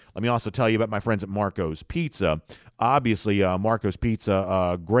through. Let me also tell you about my friends at Marco's Pizza. Obviously, Marco's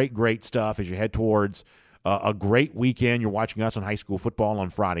Pizza, great stuff as you head towards a great weekend. You're watching us on high school football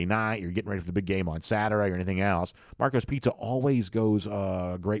on Friday night. You're getting ready for the big game on Saturday or anything else. Marco's Pizza always goes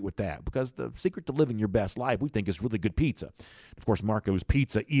great with that, because the secret to living your best life, we think, is really good pizza. Of course, Marco's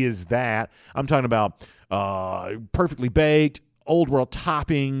Pizza is that. I'm talking about perfectly baked, old world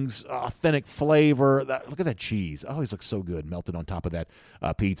toppings, authentic flavor. Look at that cheese. It always looks so good melted on top of that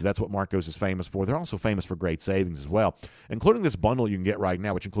pizza. That's what Marco's is famous for. They're also famous for great savings as well, including this bundle you can get right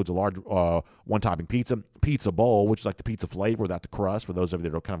now, which includes a large one-topping pizza bowl, which is like the pizza flavor without the crust for those of you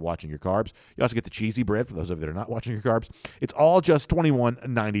that are kind of watching your carbs. You also get the cheesy bread for those of you that are not watching your carbs. It's all just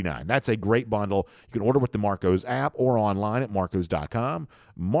 $21.99. That's a great bundle. You can order with the Marco's app or online at marcos.com.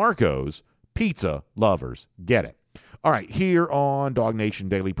 Marco's, pizza lovers get it. All right, here on Dog Nation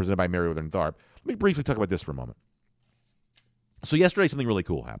Daily, presented by Merriweather and Tharp, let me briefly talk about this for a moment. So yesterday, something really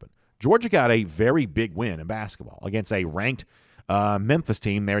cool happened. Georgia got a very big win in basketball against a ranked Memphis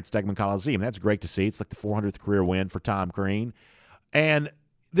team there at Stegeman Coliseum. That's great to see. It's like the 400th career win for Tom Crean. And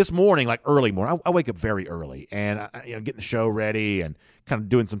this morning, like early morning, I wake up very early and getting the show ready and kind of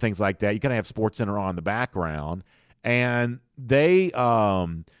doing some things like that. You kind of have SportsCenter on in the background, and they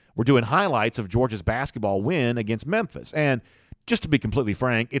we're doing highlights of Georgia's basketball win against Memphis. And just to be completely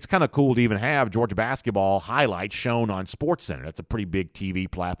frank, it's kind of cool to even have Georgia basketball highlights shown on SportsCenter. That's a pretty big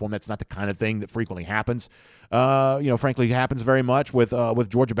TV platform. That's not the kind of thing that frequently happens. Frankly, happens very much with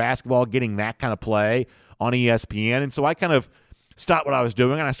Georgia basketball getting that kind of play on ESPN. And so I kind of stopped what I was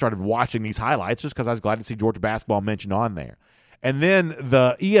doing and I started watching these highlights just because I was glad to see Georgia basketball mentioned on there. And then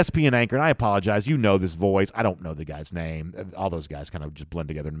the ESPN anchor, and I apologize, you know this voice. I don't know the guy's name. All those guys kind of just blend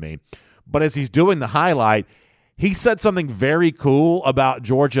together to me. But as he's doing the highlight, he said something very cool about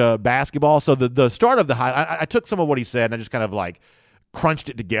Georgia basketball. So the start of the highlight, I took some of what he said and I just kind of like crunched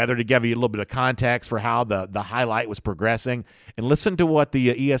it together to give you a little bit of context for how the highlight was progressing. And listen to what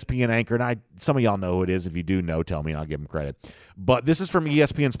the ESPN anchor, and some of y'all know who it is. If you do know, tell me and I'll give him credit. But this is from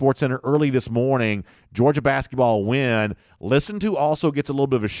ESPN SportsCenter early this morning. Georgia basketball win. Listen to also gets a little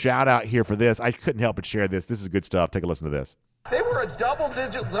bit of a shout out here for this. I couldn't help but share this. This is good stuff. Take a listen to this. They were a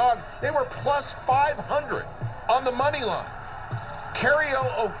double-digit dog. They were plus 500 on the money line. Cario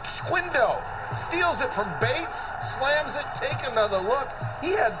Oquindo steals it from Bates, slams it, take another look.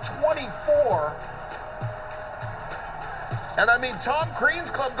 He had 24. And I mean, Tom Crean's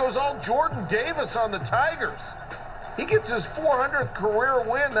club goes all Jordan Davis on the Tigers. He gets his 400th career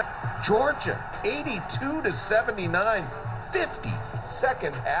win. Georgia, 82-79, 50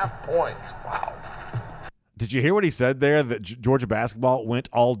 second half points. Wow. Did you hear what he said there, that Georgia basketball went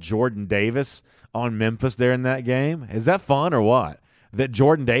all Jordan Davis on Memphis there in that game? Is that fun or what? That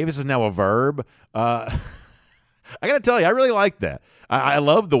Jordan Davis is now a verb? I got to tell you, I really like that. I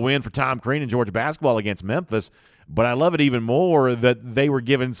love the win for Tom Crean and Georgia basketball against Memphis, but I love it even more that they were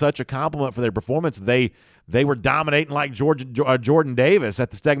given such a compliment for their performance. They were dominating like Jordan Davis at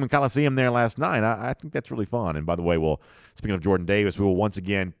the Stegeman Coliseum there last night. I think that's really fun. And by the way, speaking of Jordan Davis, we will once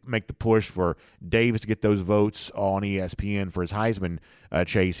again make the push for Davis to get those votes on ESPN for his Heisman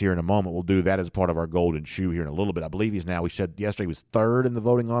chase here in a moment. We'll do that as part of our golden shoe here in a little bit. I believe we said yesterday he was third in the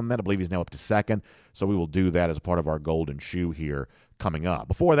voting on that. I believe he's now up to second. So we will do that as part of our golden shoe here coming up.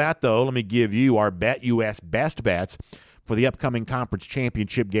 Before that, though, let me give you our BetUS best bets for the upcoming conference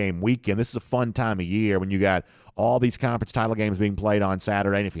championship game weekend. This is a fun time of year when you got all these conference title games being played on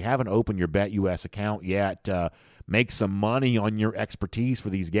Saturday. And if you haven't opened your BetUS account yet, make some money on your expertise for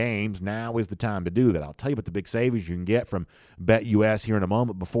these games, now is the time to do that. I'll tell you about the big savings you can get from BetUS here in a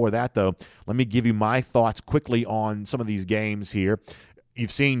moment. Before that, though, let me give you my thoughts quickly on some of these games here.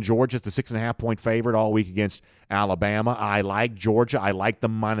 You've seen Georgia's the 6.5-point favorite all week against Alabama. I like Georgia. I like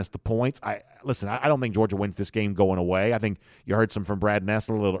them minus the points. I don't think Georgia wins this game going away. I think you heard some from Brad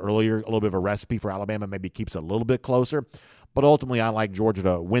Nessler a little earlier, a little bit of a recipe for Alabama, maybe keeps it a little bit closer. But ultimately, I like Georgia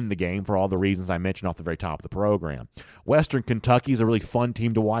to win the game for all the reasons I mentioned off the very top of the program. Western Kentucky is a really fun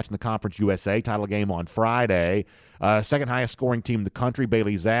team to watch in the Conference USA title game on Friday. Second highest scoring team in the country,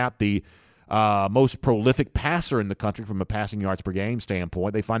 Bailey Zapp, the most prolific passer in the country from a passing yards per game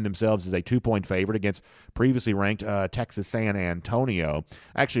standpoint. They find themselves as a 2-point favorite against previously ranked Texas San Antonio.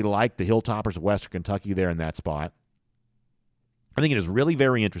 I actually like the Hilltoppers of Western Kentucky there in that spot. I think it is really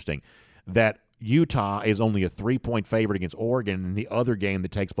very interesting that Utah is only a 3-point favorite against Oregon in the other game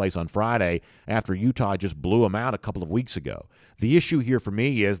that takes place on Friday after Utah just blew them out a couple of weeks ago. The issue here for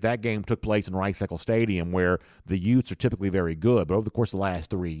me is that game took place in Rice-Eccles Stadium where the Utes are typically very good, but over the course of the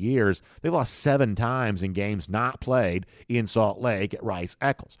last 3 years, they lost 7 times in games not played in Salt Lake at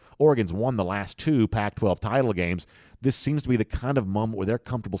Rice-Eccles. Oregon's won the last 2 Pac-12 title games. This seems to be the kind of moment where they're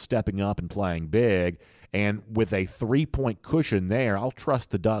comfortable stepping up and playing big. And with a 3-point cushion there, I'll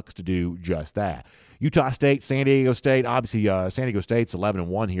trust the Ducks to do just that. Utah State, San Diego State. Obviously, San Diego State's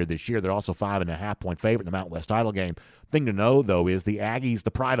 11-1 here this year. They're also 5.5-point favorite in the Mountain West title game. Thing to know, though, is the Aggies,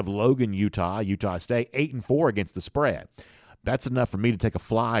 the pride of Logan, Utah State, 8-4 against the spread. That's enough for me to take a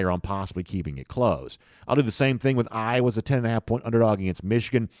flyer on possibly keeping it close. I'll do the same thing with Iowa's a 10.5-point underdog against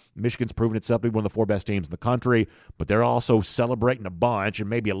Michigan. Michigan's proven itself to be one of the 4 best teams in the country, but they're also celebrating a bunch and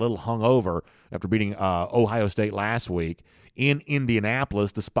maybe a little hungover after beating Ohio State last week in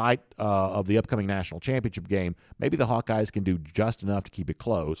Indianapolis, despite of the upcoming national championship game. Maybe the Hawkeyes can do just enough to keep it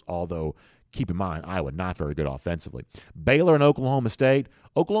close, although keep in mind, Iowa not very good offensively. Baylor and Oklahoma State.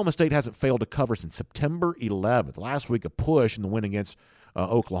 Oklahoma State hasn't failed to cover since September 11th. Last week, a push in the win against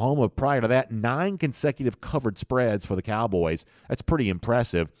Oklahoma. Prior to that, 9 consecutive covered spreads for the Cowboys. That's pretty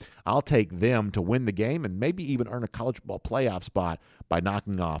impressive. I'll take them to win the game and maybe even earn a college football playoff spot by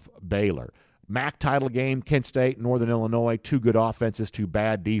knocking off Baylor. MAC title game, Kent State, Northern Illinois, 2 good offenses, 2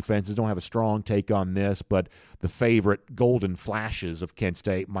 bad defenses. Don't have a strong take on this, but the favorite Golden Flashes of Kent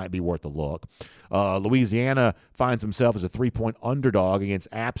State might be worth a look. Louisiana finds himself as a 3-point underdog against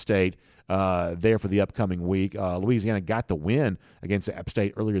App State there for the upcoming week. Louisiana got the win against App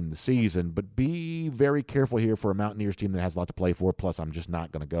State earlier in the season, but be very careful here for a Mountaineers team that has a lot to play for. Plus, I'm just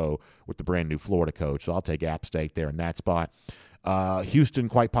not going to go with the brand-new Florida coach, so I'll take App State there in that spot. Houston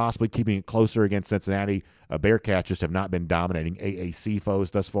quite possibly keeping it closer against Cincinnati. Bearcats just have not been dominating AAC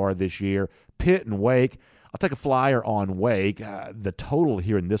foes thus far this year. Pitt and Wake. I'll take a flyer on Wake. The total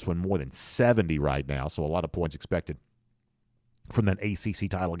here in this one more than 70 right now, so a lot of points expected from that ACC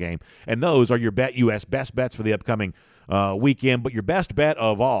title game. And those are your BetUS best bets for the upcoming weekend. But your best bet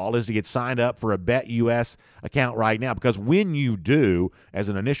of all is to get signed up for a BetUS account right now, because when you do, as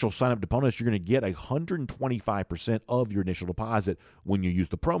an initial sign-up deposit, you're going to get 125% of your initial deposit when you use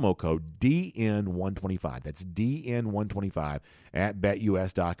the promo code DN125. That's DN125 at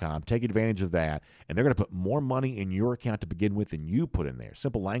BetUS.com. Take advantage of that, and they're going to put more money in your account to begin with than you put in there.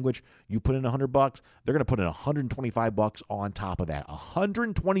 Simple language, you put in $100, they're going to put in $125 on top of that.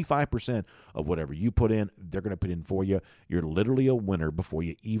 125% of whatever you put in, they're going to put in for you. You're literally a winner before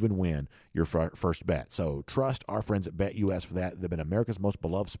you even win your first bet. So trust our friends at BetUS for that. They've been America's most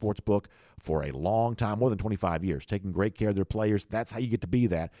beloved sports book for a long time, more than 25 years, taking great care of their players. That's how you get to be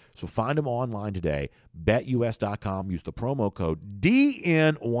that. So find them online today, BetUS.com. Use the promo code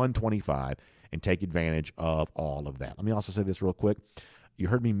DN125 and take advantage of all of that. Let me also say this real quick. You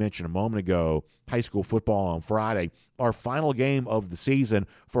heard me mention a moment ago high school football on Friday, our final game of the season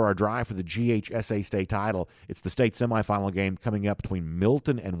for our drive for the GHSA state title. It's the state semifinal game coming up between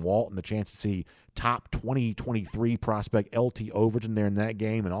Milton and Walton, a chance to see top 2023 prospect LT Overton there in that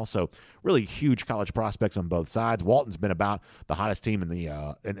game, and also really huge college prospects on both sides. Walton's been about the hottest team in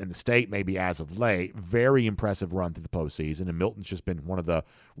the state maybe as of late. Very impressive run through the postseason, and Milton's just been one of the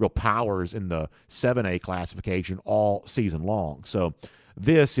real powers in the 7A classification all season long. So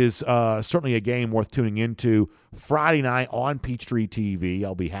this is certainly a game worth tuning into Friday night on Peachtree TV.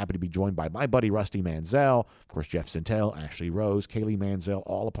 I'll be happy to be joined by my buddy Rusty Manziel, of course Jeff Sintel, Ashley Rose, Kaylee Manziel,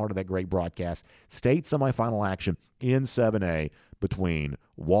 all a part of that great broadcast. State semifinal action in 7A between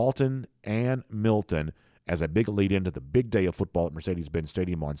Walton and Milton as a big lead into the big day of football at Mercedes-Benz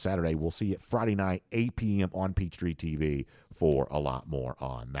Stadium on Saturday. We'll see it Friday night, 8 p.m. on Peachtree TV for a lot more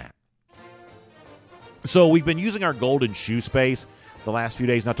on that. So we've been using our golden shoe space the last few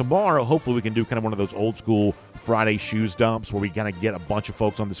days. Now, tomorrow, hopefully we can do kind of one of those old school Friday shoes dumps where we kind of get a bunch of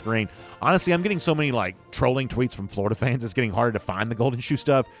folks on the screen. Honestly, I'm getting so many like trolling tweets from Florida fans, it's getting harder to find the golden shoe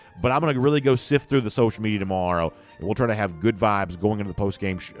stuff, but I'm going to really go sift through the social media tomorrow, and we'll try to have good vibes going into the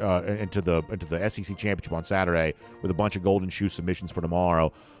post-game, into the SEC Championship on Saturday with a bunch of golden shoe submissions for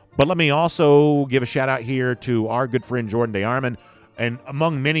tomorrow. But let me also give a shout-out here to our good friend Jordan DeArmond. And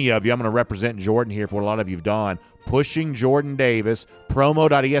among many of you, I'm going to represent Jordan here for what a lot of you have done. Pushing Jordan Davis,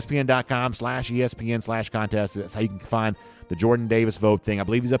 promo.espn.com/ESPN/contest. That's how you can find the Jordan Davis vote thing. I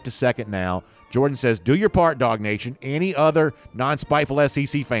believe he's up to second now. Jordan says, do your part, Dog Nation. Any other non-spiteful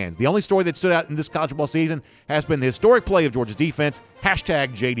SEC fans? The only story that stood out in this college football season has been the historic play of Georgia's defense.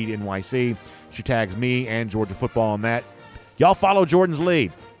 Hashtag JDNYC. She tags me and Georgia football on that. Y'all follow Jordan's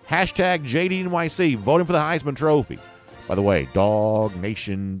lead. Hashtag JDNYC. Voting for the Heisman Trophy. By the way, Dog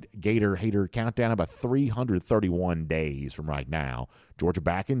Nation Gator Hater countdown about 331 days from right now. Georgia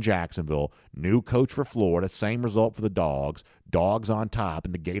back in Jacksonville. New coach for Florida. Same result for the Dogs. Dogs on top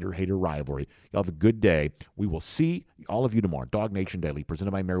in the Gator Hater rivalry. Y'all have a good day. We will see all of you tomorrow. Dog Nation Daily,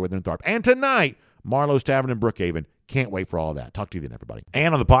 presented by Meriwether and Tharp. And tonight, Marlowe's Tavern in Brookhaven. Can't wait for all of that. Talk to you then, everybody.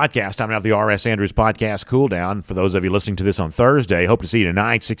 And on the podcast, time to have the R.S. Andrews Podcast Cool Down. For those of you listening to this on Thursday, hope to see you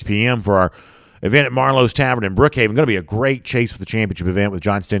tonight, 6 p.m. for our event at Marlowe's Tavern in Brookhaven. Going to be a great Chase for the Championship event with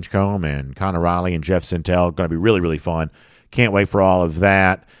John Stinchcomb and Connor Riley and Jeff Sintel. Going to be really, really fun. Can't wait for all of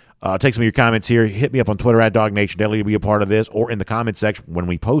that. Take some of your comments here. Hit me up on Twitter at DogNationDaily to be a part of this, or in the comments section when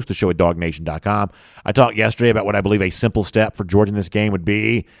we post the show at DogNation.com. I talked yesterday about what I believe a simple step for Georgia in this game would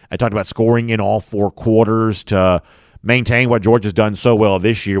be. I talked about scoring in all four quarters to maintain what Georgia's done so well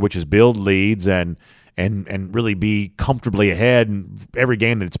this year, which is build leads and really be comfortably ahead in every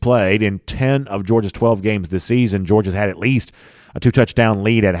game that it's played. In 10 of Georgia's 12 games this season, Georgia's had at least a 2-touchdown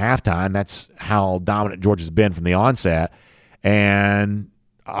lead at halftime. That's how dominant Georgia's been from the onset. And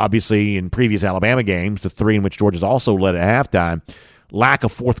obviously in previous Alabama games, the 3 in which Georgia's also led at halftime, lack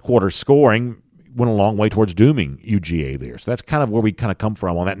of fourth quarter scoring went a long way towards dooming UGA there. So that's kind of where we kind of come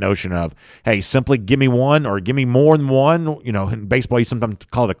from on that notion of, hey, simply give me one or give me more than one. You know, in baseball, you sometimes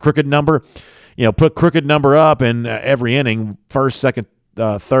call it a crooked number. You know, put crooked number up in every inning, first, second,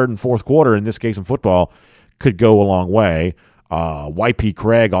 third, and fourth quarter, in this case in football, could go a long way. YP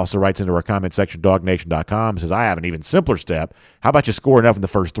Craig also writes into our comment section, DogNation.com, says, I have an even simpler step. How about you score enough in the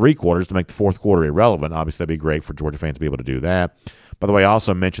first 3 quarters to make the fourth quarter irrelevant? Obviously, that'd be great for Georgia fans to be able to do that. By the way, I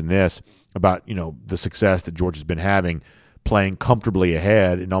also mentioned this about, you know, the success that Georgia's been having playing comfortably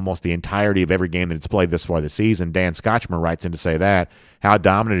ahead in almost the entirety of every game that it's played this far this season. Dan Scotchman writes in to say that. How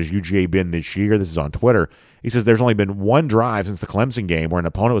dominant has UGA been this year? This is on Twitter. He says there's only been one drive since the Clemson game where an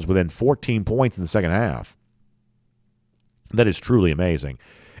opponent was within 14 points in the second half. That is truly amazing.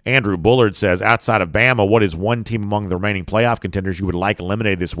 Andrew Bullard says, outside of Bama, what is one team among the remaining playoff contenders you would like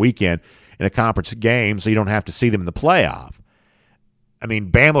eliminated this weekend in a conference game so you don't have to see them in the playoff? I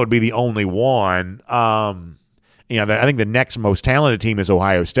mean, Bama would be the only one. You know, I think the next most talented team is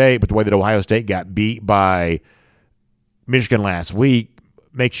Ohio State, but the way that Ohio State got beat by Michigan last week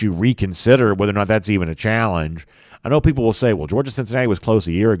makes you reconsider whether or not that's even a challenge. I know people will say, well, Georgia-Cincinnati was close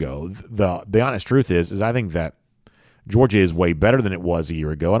a year ago. The honest truth is I think that Georgia is way better than it was a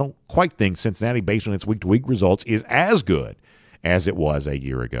year ago. I don't quite think Cincinnati, based on its week-to-week results, is as good as it was a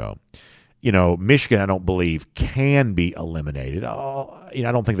year ago. You know, Michigan, I don't believe, can be eliminated. I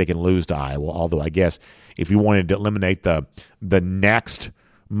don't think they can lose to Iowa, although I guess if you wanted to eliminate the next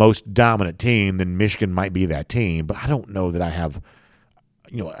most dominant team, then Michigan might be that team. But I don't know that I have,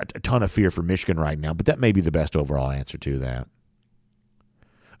 you know, a ton of fear for Michigan right now, but that may be the best overall answer to that.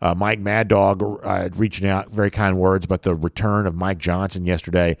 Mike Mad Dog reaching out, very kind words about the return of Mike Johnson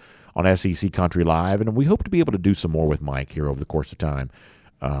yesterday on SEC Country Live, and we hope to be able to do some more with Mike here over the course of time.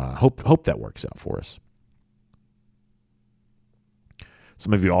 Hope that works out for us.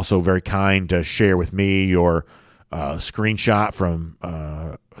 Some of you also very kind to share with me your screenshot from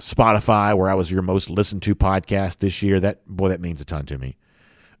Spotify, where I was your most listened to podcast this year. That means a ton to me.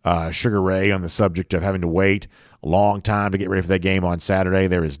 Sugar Ray on the subject of having to wait a long time to get ready for that game on Saturday.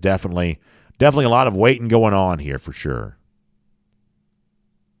 There is definitely a lot of waiting going on here for sure.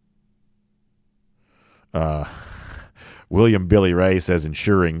 William Billy Ray says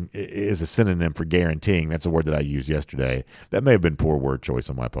ensuring is a synonym for guaranteeing. That's a word that I used yesterday. That may have been poor word choice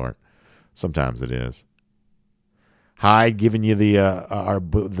on my part. Sometimes it is. Hyde giving you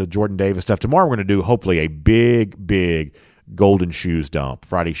the Jordan Davis stuff. Tomorrow we're going to do hopefully a big golden shoes dump,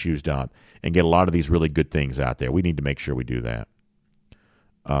 Friday shoes dump, and get a lot of these really good things out there. We need to make sure we do that.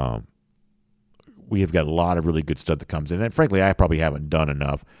 We have got a lot of really good stuff that comes in. And frankly, I probably haven't done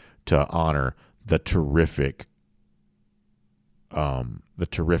enough to honor the terrific the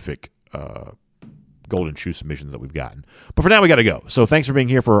terrific golden shoe submissions that we've gotten. But for now, we got to go. So thanks for being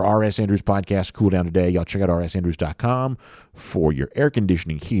here for our R.S. Andrews podcast, Cool Down Today. Y'all check out rsandrews.com for your air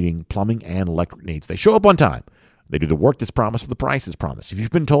conditioning, heating, plumbing, and electric needs. They show up on time. They do the work that's promised for the price that's promised. If you've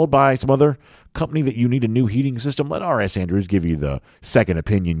been told by some other company that you need a new heating system, let R.S. Andrews give you the second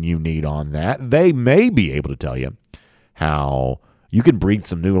opinion you need on that. They may be able to tell you how you can breathe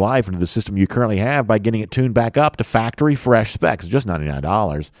some new life into the system you currently have by getting it tuned back up to factory fresh specs. It's just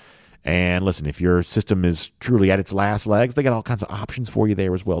 $99. And listen, if your system is truly at its last legs, they got all kinds of options for you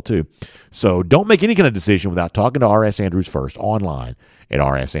there as well, too. So don't make any kind of decision without talking to R.S. Andrews first online at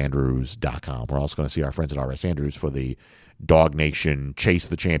rsandrews.com. We're also going to see our friends at R.S. Andrews for the Dog Nation Chase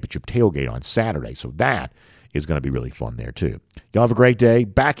the Championship tailgate on Saturday. So that is going to be really fun there, too. Y'all have a great day.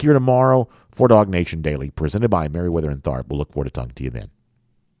 Back here tomorrow for Dog Nation Daily, presented by Meriwether and Tharp. We'll look forward to talking to you then.